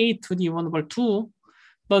asymptotically K to the 1/2,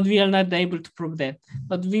 but we are not able to prove that.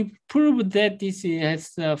 But we proved that this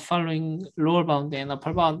has following lower bound and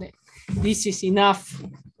upper bound. This is enough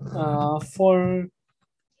for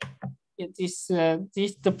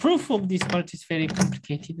the proof of this part is very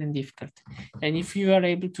complicated and difficult. And if you are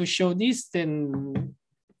able to show this, then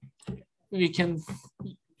we can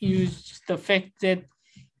use the fact that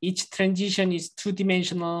each transition is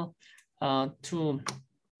 2-dimensional to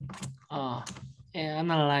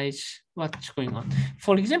analyze what's going on.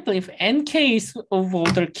 For example, if NK is of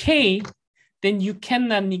order K, then you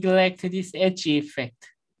cannot neglect this edge effect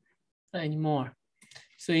anymore.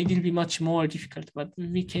 So it will be much more difficult, but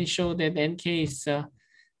we can show that NK is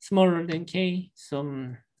smaller than K,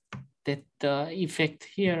 so that the effect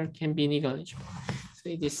here can be negligible. So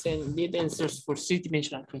it is indeed answers for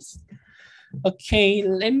 3-dimensional case. Okay,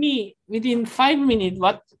 let me, within 5 minutes,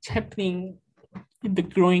 what's happening in the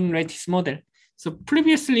growing lattice model. So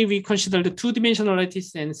previously we considered the 2-dimensional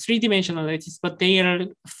lattice and 3-dimensional lattice, but they are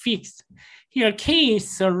fixed. Here K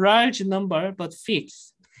is a large number, but fixed.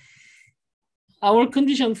 Our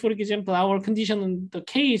condition, for example, our condition in the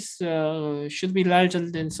case should be larger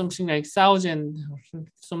than something like 1,000 or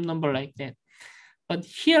some number like that. But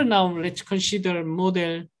here now, let's consider a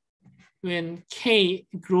model when K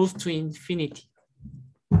grows to infinity.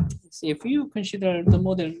 So if you consider the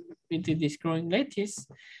model with this growing lattice,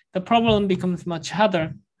 the problem becomes much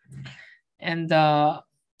harder. And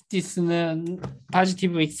this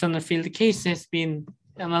positive external field case has been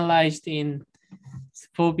analyzed in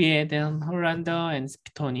Fourier and Hollander and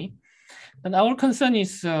Spitoni. And our concern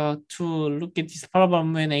is to look at this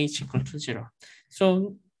problem when H equal to 0.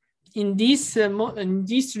 So in this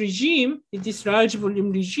regime, in this large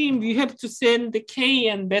volume regime, we have to send the K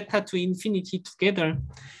and beta to infinity together.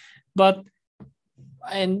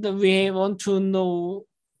 And we want to know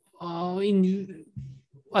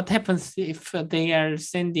what happens if they are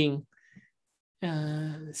sending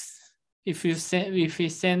if we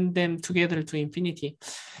send them together to infinity.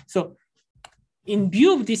 So in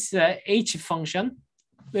view of this H function,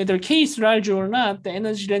 whether K is large or not, the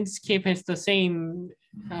energy landscape has the same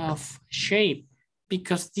shape,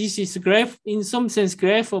 because this is graph, in some sense,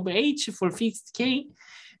 graph of H for fixed K.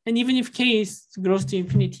 And even if K grows to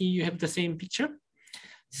infinity, you have the same picture.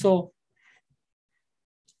 So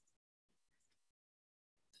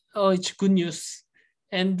it's good news.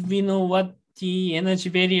 And we know what the energy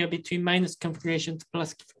barrier between minus configuration to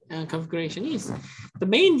plus configuration is. The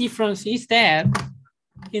main difference is that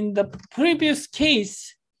in the previous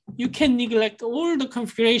case, you can neglect all the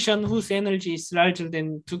configuration whose energy is larger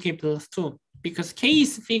than 2K plus 2, because K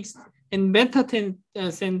is fixed and beta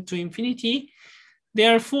sent to infinity.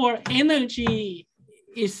 Therefore, energy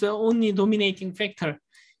is the only dominating factor.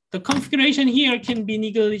 The configuration here can be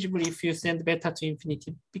negligible if you send beta to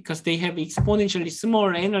infinity, because they have exponentially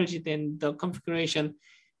smaller energy than the configuration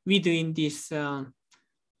within this, I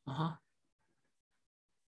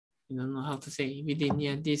don't know how to say,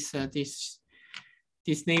 within this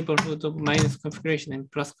neighborhood of minus configuration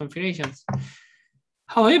and plus configurations.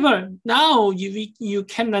 However, now you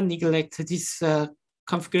cannot neglect this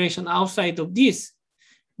configuration outside of this,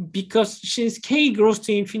 because since k grows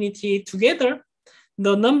to infinity together,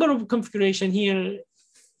 the number of configuration here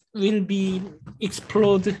will be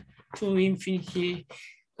explode to infinity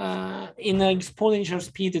in an exponential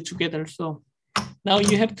speed together. So now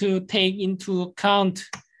you have to take into account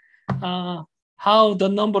how the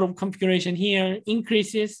number of configuration here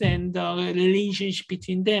increases and the relationship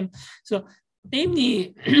between them. So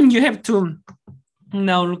namely, you have to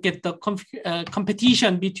now look at the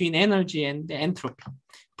competition between energy and the entropy.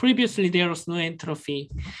 Previously, there was no entropy,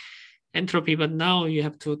 but now you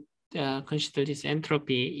have to consider this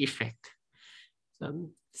entropy effect.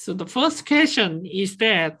 So the first question is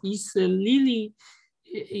that is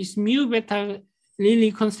mu beta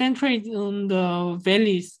really concentrated on the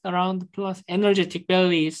values around plus, energetic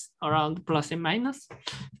values around plus and minus?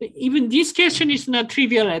 Even this question is not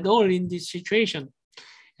trivial at all in this situation.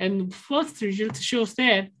 And first result shows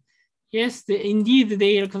that, yes, indeed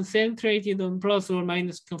they are concentrated on plus or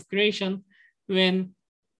minus configuration when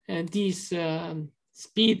this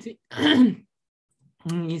speed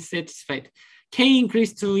is satisfied. K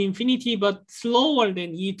increased to infinity, but slower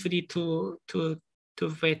than e to the to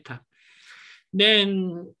beta.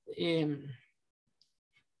 Then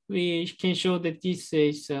we can show that this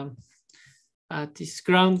is this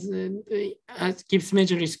ground Gibbs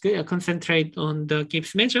measure is concentrated on the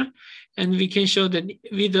Gibbs measure, and we can show that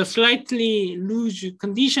with a slightly loose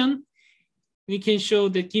condition, we can show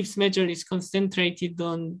that Gibbs measure is concentrated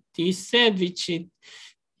on this set, which is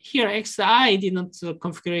here xi denotes the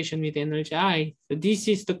configuration with energy I. So this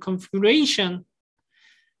is the configuration,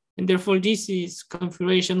 and therefore this is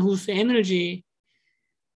configuration whose energy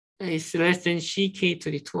is less than ck to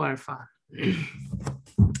the 2 alpha.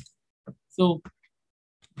 So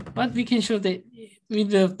what we can show that with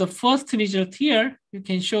the first result here, you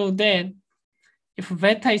can show that if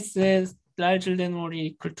beta is larger than or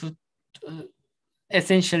equal to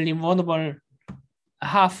essentially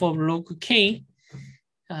 1/2 of log k,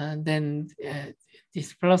 then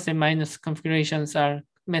these plus and minus configurations are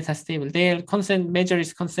metastable. Their constant measure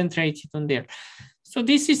is concentrated on there. So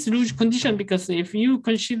this is loose condition, because if you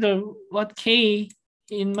consider what k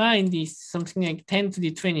in mind is something like 10 to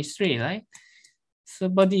the 23, right? So,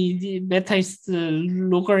 but the beta is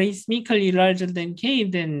logarithmically larger than k,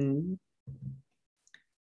 then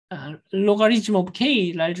logarithm of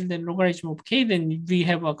k larger than logarithm of k, then we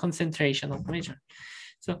have a concentration of measure.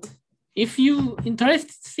 So if you,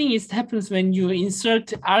 interesting thing is happens when you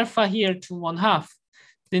insert alpha here to 1/2,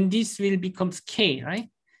 then this will becomes k, right?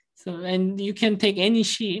 So, and you can take any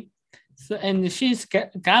shape. So, and since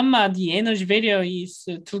gamma, the energy value is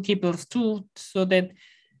 2k plus 2, so that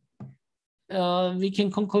we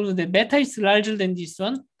can conclude that beta is larger than this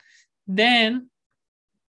one, then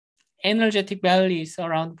energetic values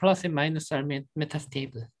around plus and minus are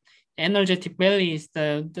metastable. Energetic value is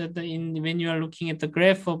when you are looking at the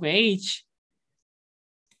graph of H,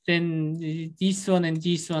 then this one and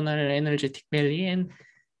this one are energetic value,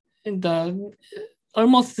 and the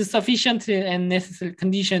almost sufficient and necessary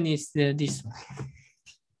condition is this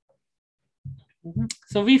one.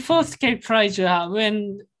 So we first characterize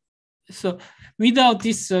so without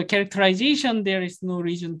this characterization, there is no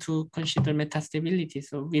reason to consider metastability.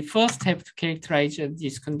 So we first have to characterize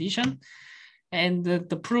this condition. And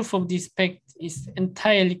the proof of this fact is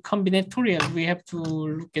entirely combinatorial. We have to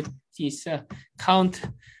look at this count.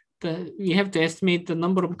 We have to estimate the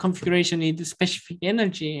number of configuration with specific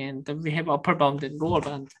energy, and we have upper bound and lower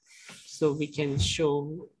bound. So we can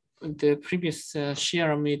show the previous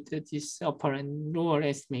theorem with this upper and lower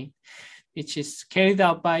estimate, which is carried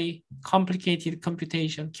out by complicated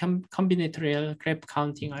computation, combinatorial graph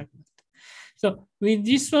counting argument. So with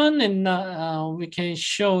this one, and we can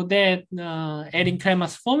show that adding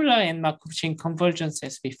Cramer's formula and Markov chain convergence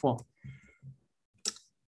as before.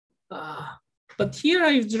 But here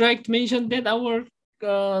I would like to mention that our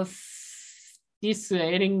this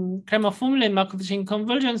adding Cramer formula and Markov chain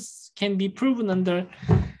convergence can be proven under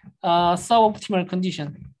suboptimal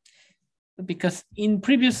condition. Because in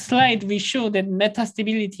previous slide we showed that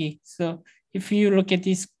metastability. So if you look at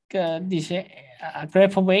this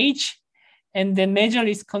graph of H, and the measure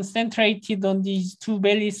is concentrated on these two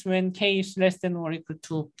values when k is less than or equal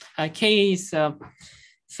to k is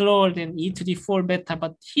slower than e to the 4 beta.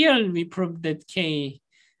 But here we prove that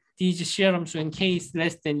these theorems when k is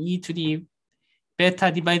less than e to the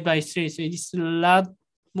beta divided by 3. So it is a lot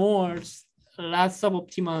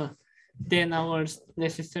suboptimal than our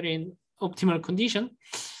necessary and optimal condition.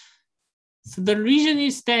 So the reason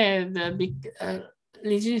is that the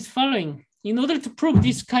reason is following. in order to prove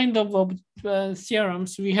this kind of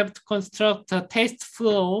theorems, we have to construct a test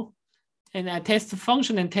flow and a test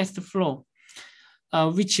function and test flow,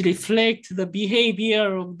 which reflect the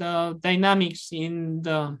behavior of the dynamics in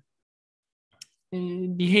the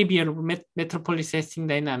behavior of metropolis testing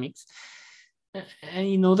dynamics.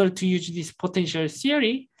 In order to use this potential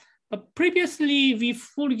theory, but previously we,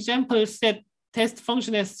 for example, set test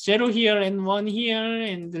function as 0 here and 1 here,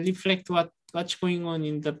 and reflect what's going on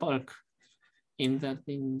in the bulk in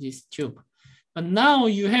this tube. But now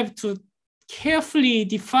you have to carefully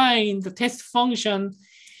define the test function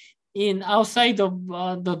in outside of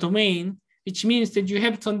the domain, which means that you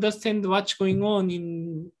have to understand what's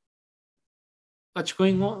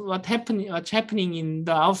happening in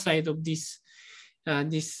the outside of this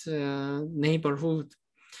neighborhood,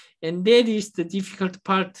 and that is the difficult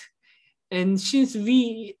part. And since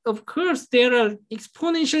of course, there are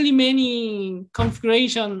exponentially many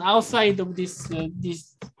configurations outside of this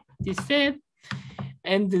set,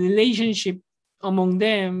 and the relationship among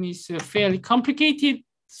them is fairly complicated.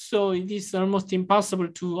 So it is almost impossible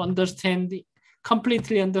to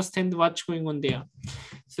completely understand what's going on there.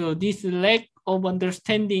 So this lack of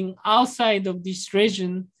understanding outside of this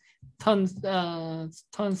region turns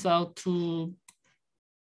out to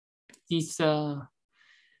this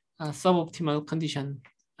suboptimal condition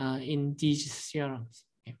in these theorems.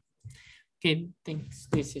 Okay, thanks.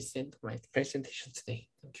 This is it, my presentation today.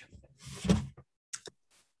 Thank you.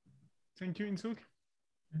 Thank you, Insuk.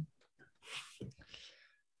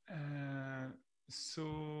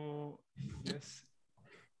 So yes.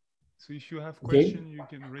 So if you have question, you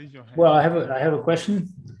can raise your hand. Well, I have a question.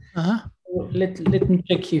 Uh-huh. Let me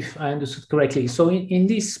check if I understood correctly. So in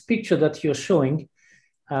this picture that you're showing,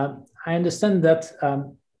 I understand that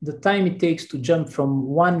the time it takes to jump from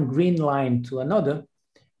one green line to another,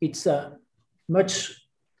 it's much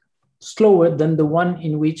slower than the one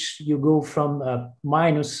in which you go from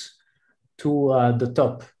minus to the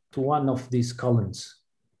top, to one of these columns.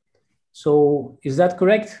 So is that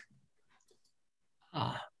correct?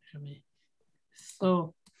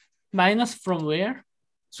 So minus from where?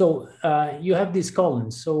 So you have these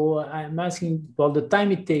columns. So I'm asking, well, the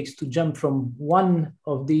time it takes to jump from one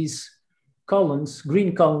of these columns,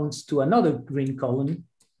 green columns, to another green column.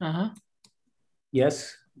 Uh-huh.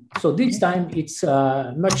 Yes. So this time it's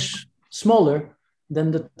much smaller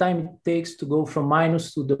than the time it takes to go from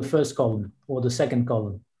minus to the first column or the second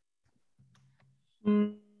column.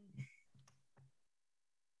 Mm.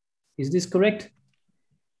 Is this correct?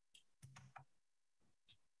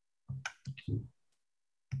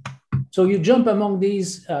 So you jump among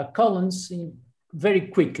these columns very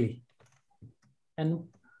quickly. And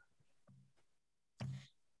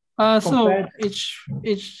so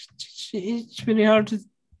it's very hard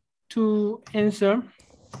to answer.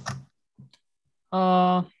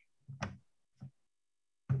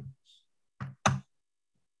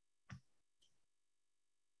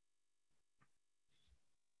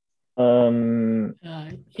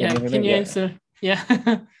 Yeah, can you answer? Yeah.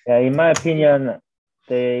 Yeah, in my opinion,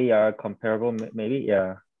 they are comparable, maybe.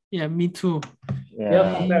 Yeah. Yeah, me too. Yeah. They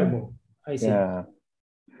are comparable. I see. Yeah.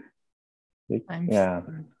 I'm Yeah.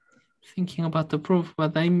 thinking about the proof,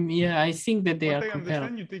 but I think that they What are I comparable.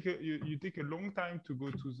 understand, you take a long time to go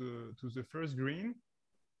to the first green.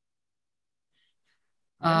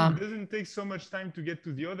 It doesn't take so much time to get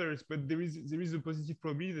to the others, but there is a positive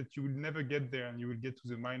probability that you will never get there and you will get to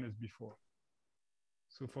the minus before.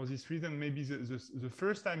 So for this reason, maybe the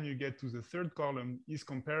first time you get to the third column is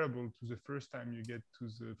comparable to the first time you get to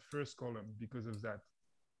the first column because of that.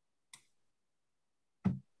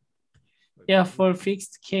 But yeah, for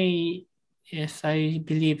fixed K, yes, I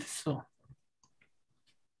believe so.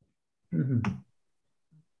 Mm-hmm.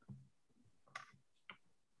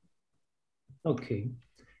 Okay.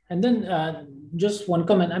 And then just one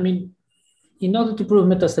comment. I mean, in order to prove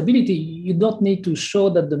metastability, you don't need to show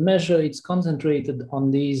that the measure is concentrated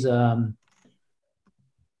on these on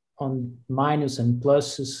minus and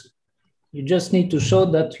pluses. You just need to show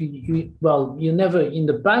that you never, in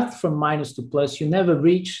the path from minus to plus, you never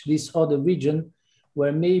reach this other region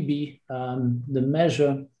where maybe the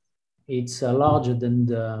measure it's larger than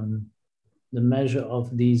the measure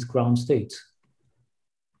of these ground states.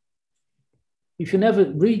 If you never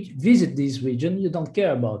visit this region, you don't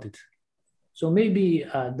care about it. So maybe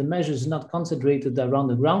the measure is not concentrated around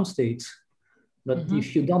the ground states, but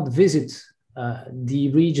if you don't visit the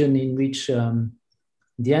region in which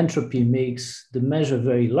the entropy makes the measure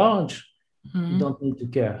very large, you don't need to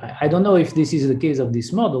care. I don't know if this is the case of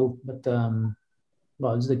this model, but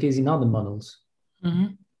well, it's the case in other models.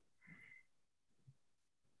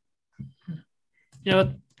 Yeah,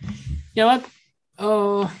 but Yeah,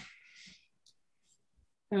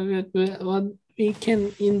 what we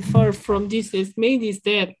can infer from this estimate is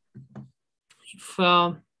that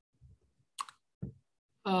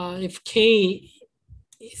if K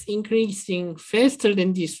is increasing faster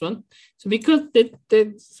than this one, so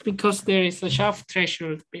that's because there is a sharp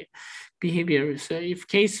threshold behavior. So if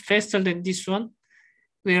K is faster than this one,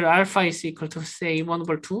 where alpha is equal to say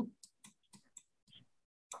 1/2.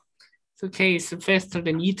 So K is faster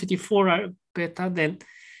than e to the 4 beta, then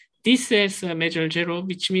this is a measure 0,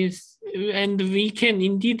 which means, and we can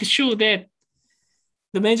indeed show that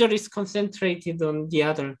the measure is concentrated on the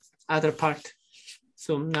other part.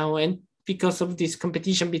 So now, and because of this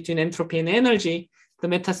competition between entropy and energy, the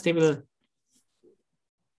metastable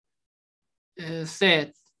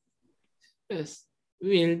set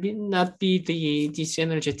will not be this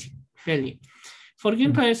energetic value. For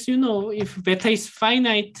example, as you know, if beta is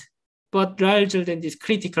finite but larger than this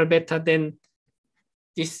critical beta, then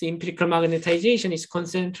this empirical magnetization is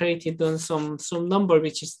concentrated on some number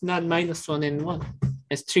which is not -1 and 1,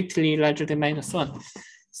 strictly larger than -1.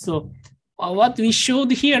 So what we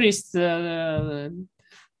showed here is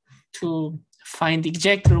to find the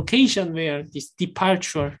exact location where this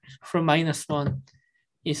departure from -1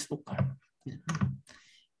 is occurring.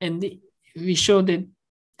 And we show that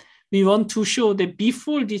we want to show that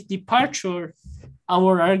before this departure,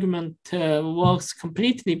 our argument works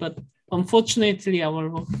completely, but unfortunately, our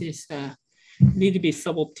work is a little bit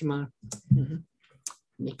suboptimal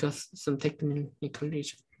because some technical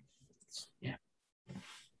reason. Yeah.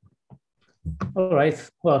 All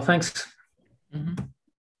right. Well, thanks.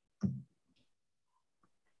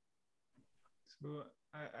 So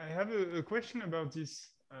I have a question about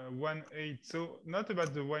this 1/8. So not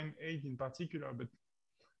about the 1/8 in particular, but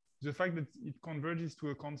the fact that it converges to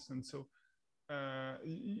a constant. So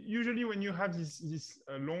usually when you have this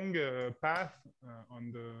long path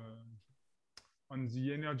on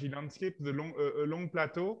the energy landscape, a long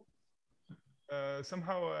plateau,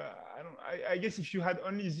 somehow I guess if you had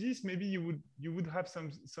only this, maybe you would have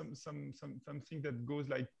something that goes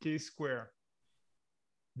like k square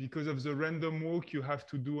because of the random walk you have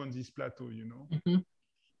to do on this plateau, you know.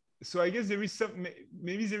 So I guess there is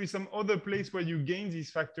maybe there is some other place where you gain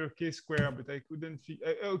this factor k square, but I couldn't figure.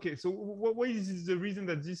 Okay, so what is the reason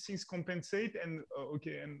that these things compensate? And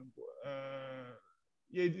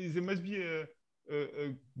yeah, there must be a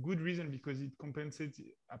good reason because it compensates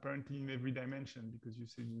apparently in every dimension, because you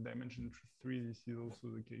said in dimension 3 this is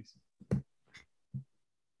also the case.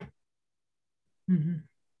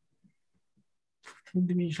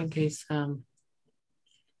 Two-dimensional case,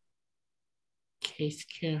 case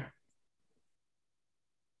care.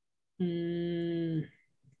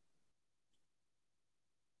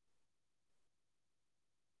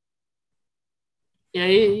 Yeah,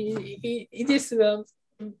 it is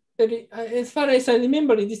very, as far as I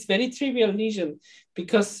remember, it is very trivial region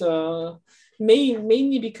because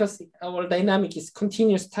mainly because our dynamic is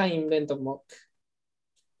continuous time random walk.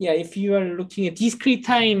 Yeah, if you are looking at discrete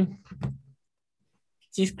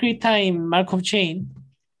time Markov chain,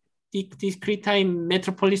 discrete time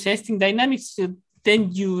metropolis testing dynamics,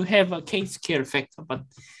 then you have a k-square factor. But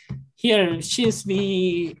here, since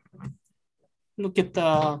we look at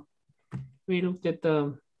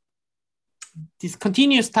this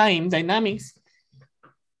continuous time dynamics,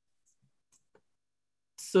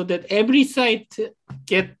 so that every site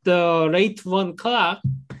get the rate 1 clock.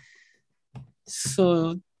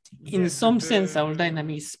 So in some sense, our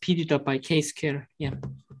dynamic is speeded up by k-square. Yeah.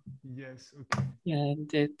 Yes. Okay. Yeah,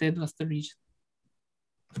 that was the reason.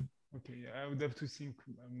 Okay. I would have to think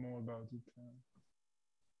more about it.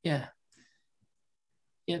 Yeah.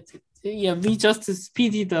 Yeah. We just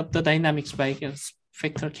speeded up the dynamics by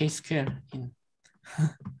factor k-square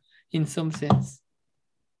in some sense.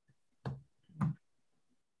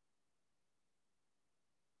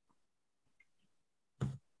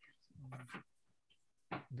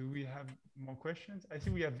 Do we have more questions? I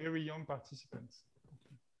think we have very young participants.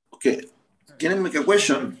 Okay, can I make a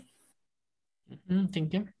question?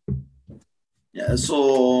 Thank you. Yeah, so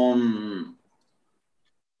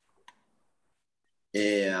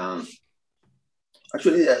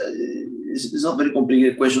actually, it's not very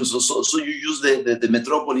complicated question. So you use the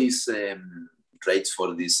metropolis rates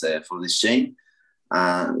for this chain.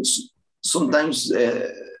 Sometimes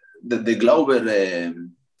the Glauber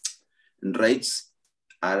rates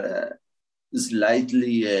are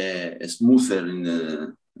slightly smoother and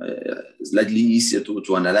slightly easier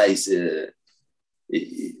to analyze.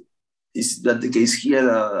 Is that the case here,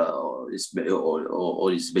 or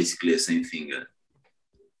is basically the same thing?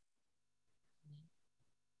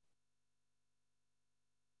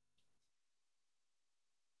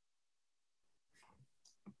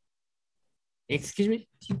 Excuse me?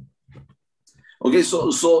 Okay,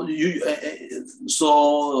 so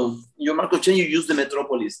your Markov chain, you use the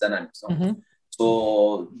metropolis dynamics. No? Mm-hmm.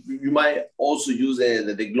 So you might also use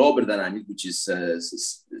the Glober dynamic, which is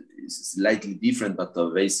slightly different but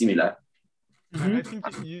very similar. Mm-hmm. I think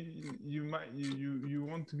you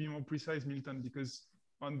want to be more precise, Milton, because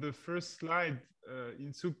on the first slide,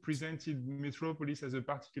 Insuk presented metropolis as a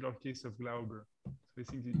particular case of Glauber. So I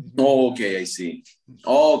think okay, I see.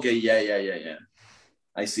 Okay, yeah.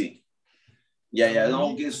 I see. Yeah.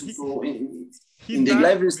 Okay, so in the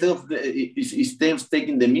Glauber, instead of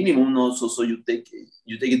taking the minimum, no, so you take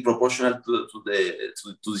it proportional to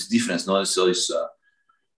this difference, no. So it's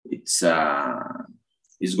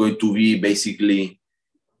going to be basically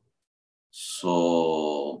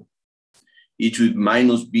so e to the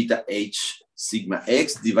minus beta h sigma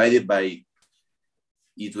x divided by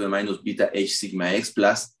e to the minus beta h sigma x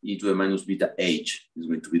plus e to the minus beta h is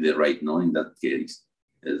going to be the right, no, in that case.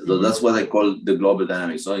 So that's what I call the global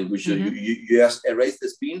dynamics, so in which you just erase the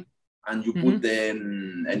spin and you put a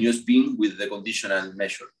new spin with the conditional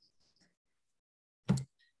measure.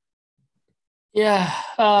 Yeah.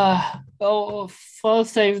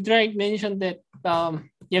 First, I've mentioned that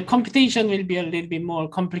computation will be a little bit more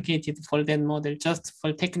complicated for that model, just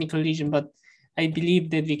for technical reason. But I believe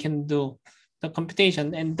that we can do the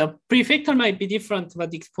computation, and the prefactor might be different,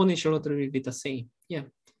 but the exponential order will be the same. Yeah,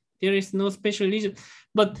 there is no special reason.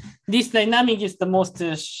 But this dynamic is the most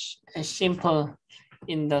simple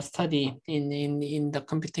in the study in the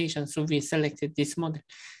computation. So we selected this model.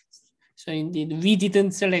 So indeed, we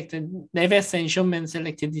didn't select Neves and Schoenman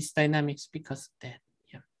selected this dynamics because of that.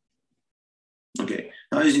 Yeah. Okay.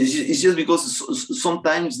 No, it's just because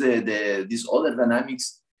sometimes this other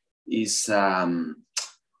dynamics is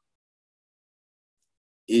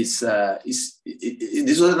this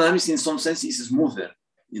other dynamics in some sense is smoother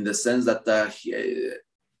in the sense that the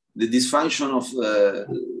dysfunction of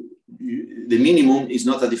the minimum is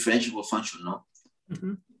not a differentiable function, no.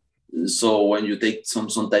 Mm-hmm. So when you take some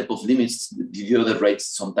type of limits, the other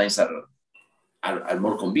rates sometimes are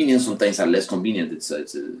more convenient, sometimes are less convenient.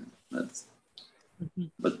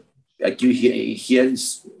 But actually here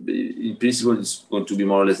is, in principle, it's going to be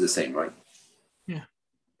more or less the same, right? Yeah.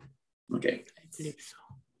 Okay. I believe so.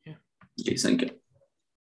 Yeah. Okay, thank you.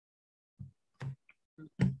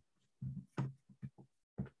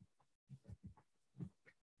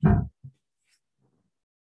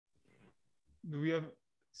 Do we have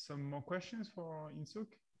some more questions for Insuk?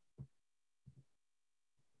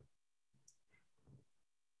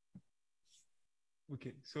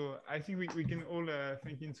 Okay, so I think we can all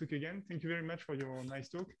thank Insuk again. Thank you very much for your nice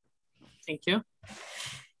talk. Thank you.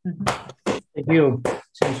 Thank you,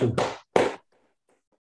 Insuk.